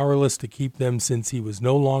and powerless to keep them since he was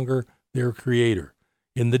no longer their creator.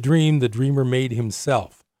 In the dream, the dreamer made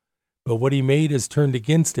himself, but what he made has turned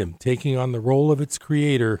against him, taking on the role of its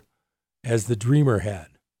creator as the dreamer had.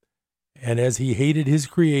 And as he hated his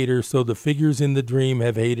creator, so the figures in the dream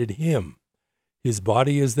have hated him. His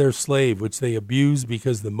body is their slave, which they abuse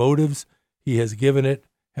because the motives he has given it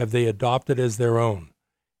have they adopted as their own,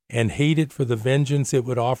 and hate it for the vengeance it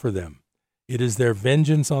would offer them. It is their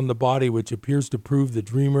vengeance on the body which appears to prove the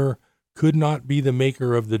dreamer could not be the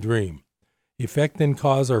maker of the dream. Effect and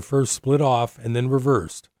cause are first split off and then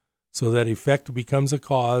reversed, so that effect becomes a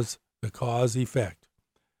cause, the cause effect.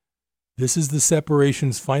 This is the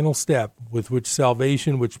separation's final step with which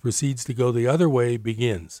salvation, which proceeds to go the other way,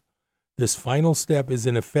 begins. This final step is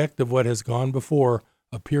an effect of what has gone before,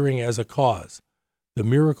 appearing as a cause. The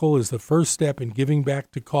miracle is the first step in giving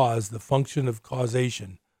back to cause the function of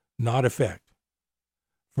causation, not effect.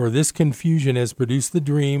 For this confusion has produced the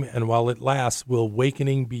dream, and while it lasts, will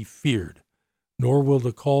awakening be feared, nor will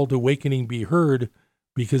the call to awakening be heard,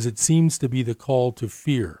 because it seems to be the call to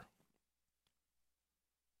fear.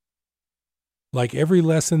 Like every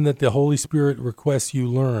lesson that the Holy Spirit requests you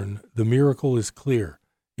learn, the miracle is clear.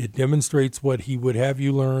 It demonstrates what he would have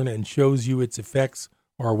you learn and shows you its effects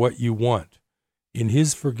are what you want. In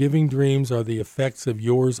his forgiving dreams are the effects of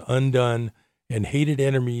yours undone and hated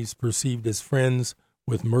enemies perceived as friends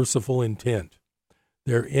with merciful intent.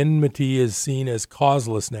 Their enmity is seen as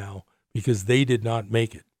causeless now because they did not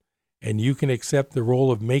make it, and you can accept the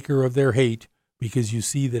role of maker of their hate because you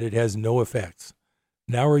see that it has no effects.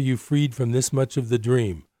 Now are you freed from this much of the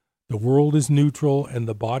dream. The world is neutral, and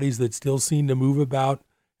the bodies that still seem to move about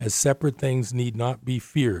as separate things need not be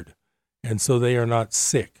feared, and so they are not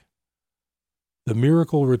sick. The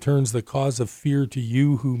miracle returns the cause of fear to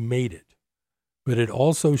you who made it. But it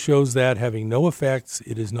also shows that, having no effects,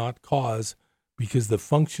 it is not cause, because the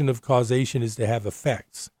function of causation is to have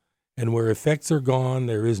effects, and where effects are gone,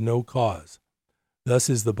 there is no cause. Thus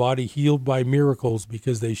is the body healed by miracles,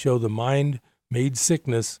 because they show the mind made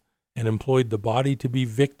sickness and employed the body to be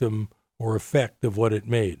victim or effect of what it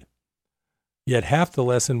made. Yet half the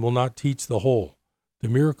lesson will not teach the whole. The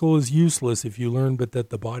miracle is useless if you learn but that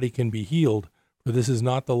the body can be healed, for this is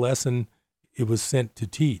not the lesson it was sent to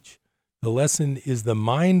teach. The lesson is the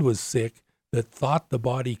mind was sick that thought the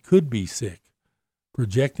body could be sick.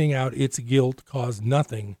 Projecting out its guilt caused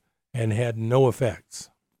nothing and had no effects.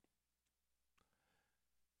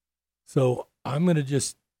 So I'm going to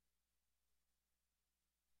just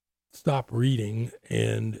stop reading,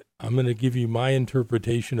 and I'm going to give you my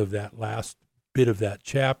interpretation of that last bit of that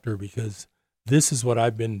chapter, because this is what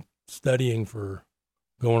I've been studying for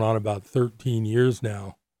going on about 13 years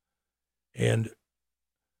now. And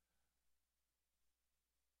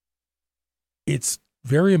it's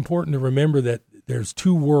very important to remember that there's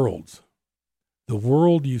two worlds. The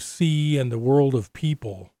world you see and the world of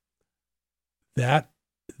people. That's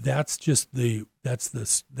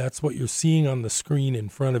what you're seeing on the screen in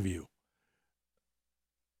front of you.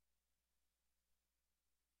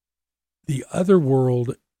 The other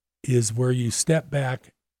world is where you step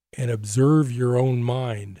back and observe your own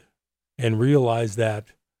mind and realize that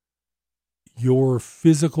your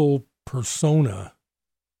physical persona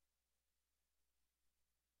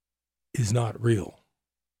is not real.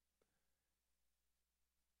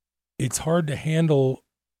 It's hard to handle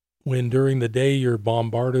when during the day you're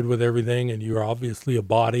bombarded with everything and you're obviously a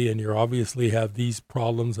body and you obviously have these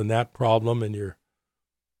problems and that problem, and your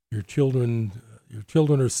children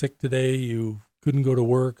are sick today, you couldn't go to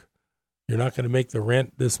work, you're not going to make the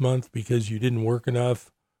rent this month because you didn't work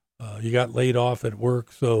enough, you got laid off at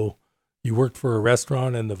work, so you worked for a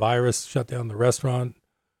restaurant and the virus shut down the restaurant,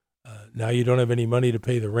 now you don't have any money to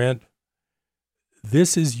pay the rent.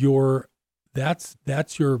 This is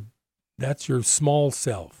that's your small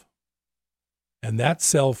self. And that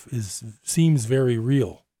self seems very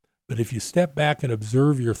real. But if you step back and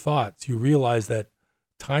observe your thoughts, you realize that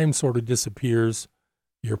time sort of disappears,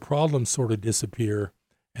 your problems sort of disappear,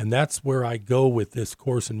 and that's where I go with this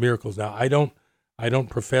Course in Miracles. Now, I don't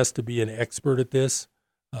profess to be an expert at this.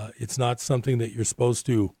 It's not something that you're supposed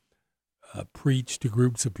to preach to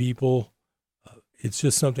groups of people. It's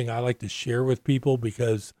just something I like to share with people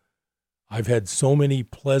because I've had so many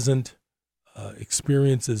pleasant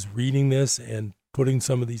experiences reading this and putting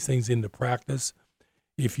some of these things into practice.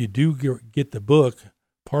 If you do get the book,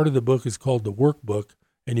 part of the book is called the workbook,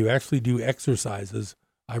 and you actually do exercises.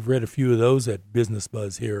 I've read a few of those at Business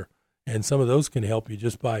Buzz here, and some of those can help you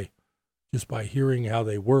just by hearing how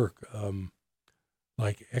they work.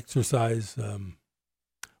 Like exercise.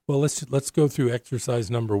 Well, let's go through exercise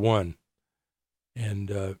number 1,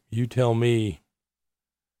 and you tell me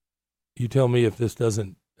if this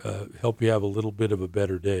doesn't help you have a little bit of a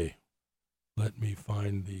better day. Let me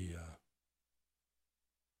find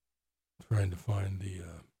trying to find the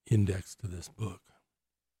index to this book.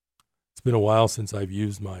 It's been a while since I've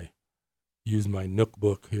used my Nook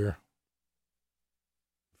book here.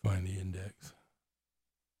 Find the index.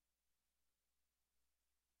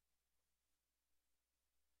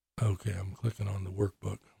 Okay, I'm clicking on the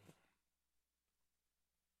workbook.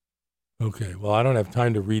 Okay, well, I don't have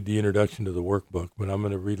time to read the introduction to the workbook, but I'm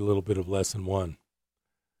going to read a little bit of lesson 1.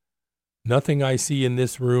 Nothing I see in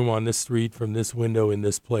this room, on this street, from this window, in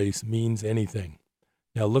this place means anything.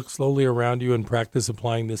 Now look slowly around you and practice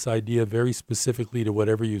applying this idea very specifically to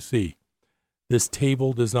whatever you see. This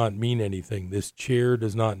table does not mean anything. This chair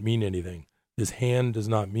does not mean anything. This hand does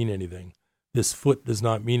not mean anything. This foot does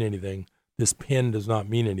not mean anything. This pen does not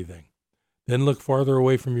mean anything. Then look farther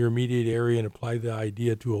away from your immediate area and apply the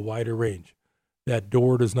idea to a wider range. That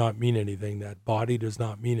door does not mean anything. That body does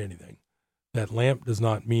not mean anything. That lamp does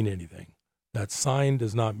not mean anything. That sign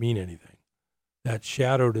does not mean anything. That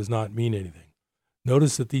shadow does not mean anything.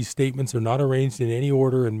 Notice that these statements are not arranged in any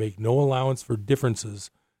order and make no allowance for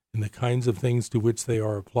differences in the kinds of things to which they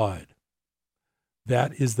are applied.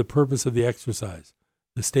 That is the purpose of the exercise.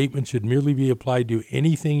 The statement should merely be applied to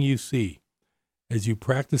anything you see. As you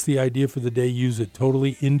practice the idea for the day, use it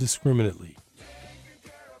totally indiscriminately.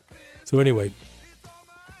 So anyway,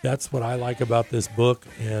 that's what I like about this book,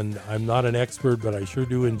 and I'm not an expert, but I sure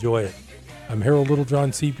do enjoy it. I'm Harold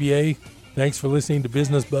Littlejohn, CPA. Thanks for listening to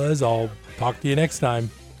Business Buzz. I'll talk to you next time.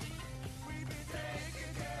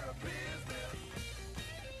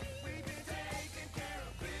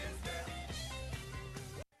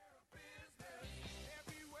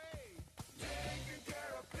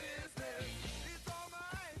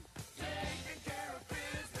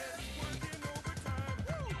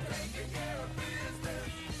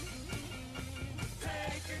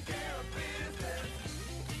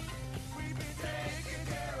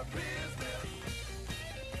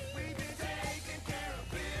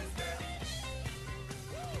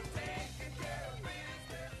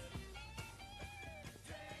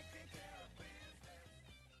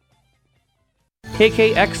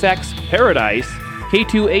 KKXX Paradise,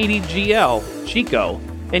 K280GL Chico,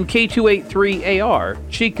 and K283AR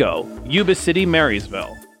Chico, Yuba City,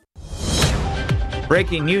 Marysville.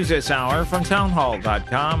 Breaking news this hour from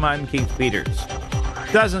townhall.com. I'm Keith Peters.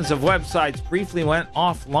 Dozens of websites briefly went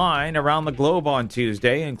offline around the globe on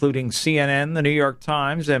Tuesday, including CNN, the New York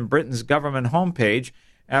Times, and Britain's government homepage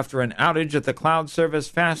after an outage at the cloud service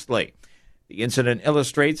Fastly. The incident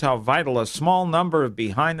illustrates how vital a small number of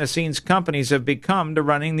behind-the-scenes companies have become to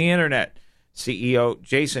running the Internet. CEO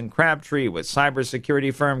Jason Crabtree with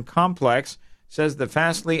cybersecurity firm Complex says the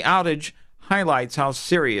Fastly outage highlights how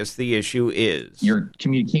serious the issue is. Your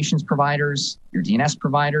communications providers, your DNS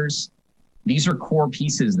providers, these are core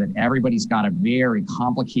pieces that everybody's got a very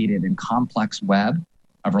complicated and complex web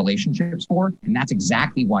of relationships for, and that's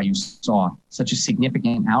exactly why you saw such a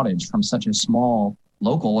significant outage from such a small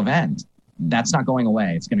local event. That's not going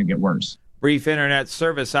away. It's going to get worse. Brief Internet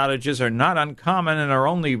service outages are not uncommon and are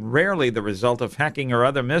only rarely the result of hacking or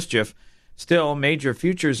other mischief. Still, major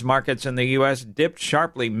futures markets in the U.S. dipped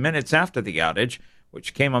sharply minutes after the outage,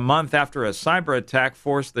 which came a month after a cyber attack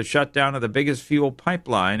forced the shutdown of the biggest fuel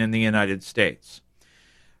pipeline in the United States.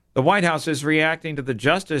 The White House is reacting to the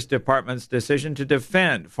Justice Department's decision to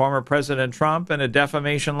defend former President Trump in a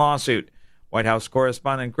defamation lawsuit. White House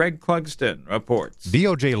correspondent Greg Clugston reports.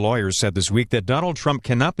 DOJ lawyers said this week that Donald Trump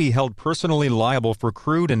cannot be held personally liable for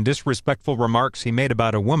crude and disrespectful remarks he made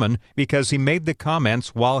about a woman because he made the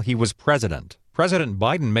comments while he was president. President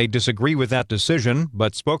Biden may disagree with that decision,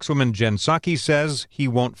 but spokeswoman Jen Psaki says he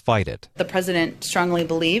won't fight it. The president strongly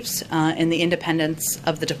believes in the independence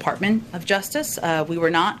of the Department of Justice. We were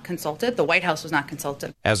not consulted. The White House was not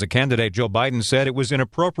consulted. As a candidate, Joe Biden said it was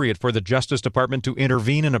inappropriate for the Justice Department to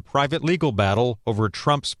intervene in a private legal battle over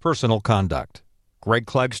Trump's personal conduct. Greg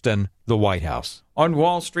Clugston, the White House. On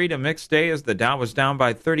Wall Street, a mixed day as the Dow was down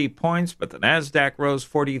by 30 points, but the Nasdaq rose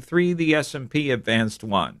 43, the S&P advanced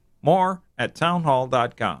 1. More at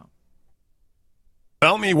townhall.com.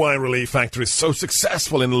 Tell me why Relief Factor is so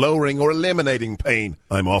successful in lowering or eliminating pain.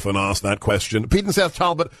 I'm often asked that question. Pete and Seth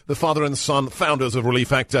Talbot, the father and son founders of Relief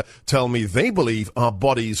Factor, tell me they believe our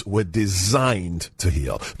bodies were designed to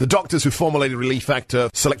heal. The doctors who formulated Relief Factor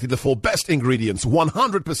selected the 4 best ingredients,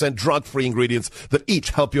 100% drug-free ingredients that each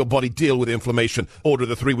help your body deal with inflammation. Order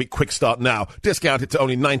the 3-week quick start now. Discount it to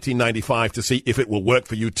only $19.95 to see if it will work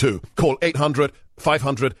for you too. Call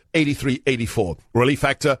 800-500-8384.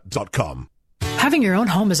 ReliefFactor.com. Having your own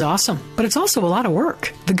home is awesome, but it's also a lot of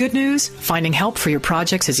work. The good news? Finding help for your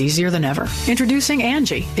projects is easier than ever. Introducing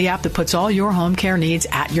Angie, the app that puts all your home care needs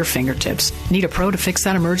at your fingertips. Need a pro to fix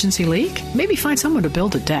that emergency leak? Maybe find someone to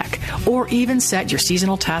build a deck, or even set your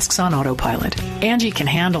seasonal tasks on autopilot. Angie can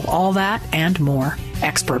handle all that and more.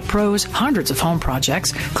 Expert pros, hundreds of home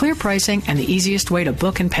projects, clear pricing, and the easiest way to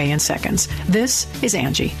book and pay in seconds. This is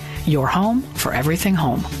Angie, your home for everything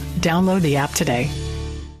home. Download the app today.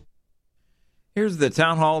 Here's the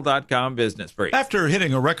townhall.com business brief. After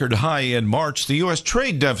hitting a record high in March, the U.S.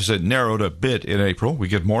 trade deficit narrowed a bit in April. We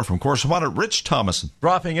get more from correspondent Rich Thomason.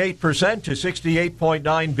 Dropping 8% to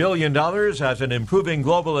 $68.9 billion as an improving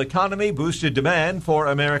global economy boosted demand for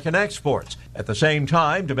American exports. At the same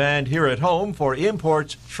time, demand here at home for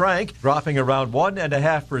imports shrank, dropping around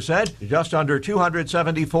 1.5% to just under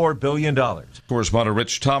 $274 billion. Correspondent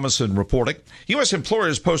Rich Thomason reporting. U.S.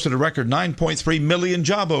 employers posted a record 9.3 million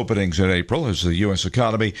job openings in April as the U.S.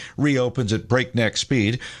 economy reopens at breakneck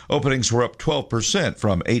speed. Openings were up 12%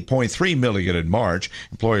 from 8.3 million in March.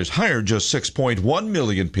 Employers hired just 6.1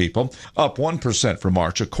 million people, up 1% from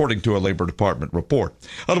March, according to a Labor Department report.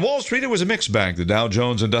 On Wall Street, it was a mixed bag. The Dow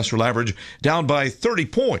Jones Industrial Average down by 30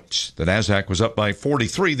 points. The Nasdaq was up by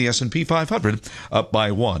 43. The S&P 500 up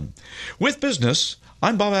by 1. With business,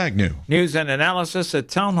 I'm Bob Agnew. News and analysis at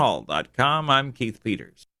townhall.com. I'm Keith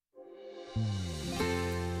Peters.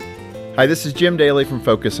 Hi, this is Jim Daly from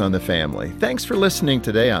Focus on the Family. Thanks for listening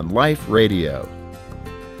today on Life Radio.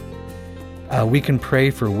 We can pray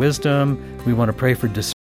for wisdom. We want to pray for discernment.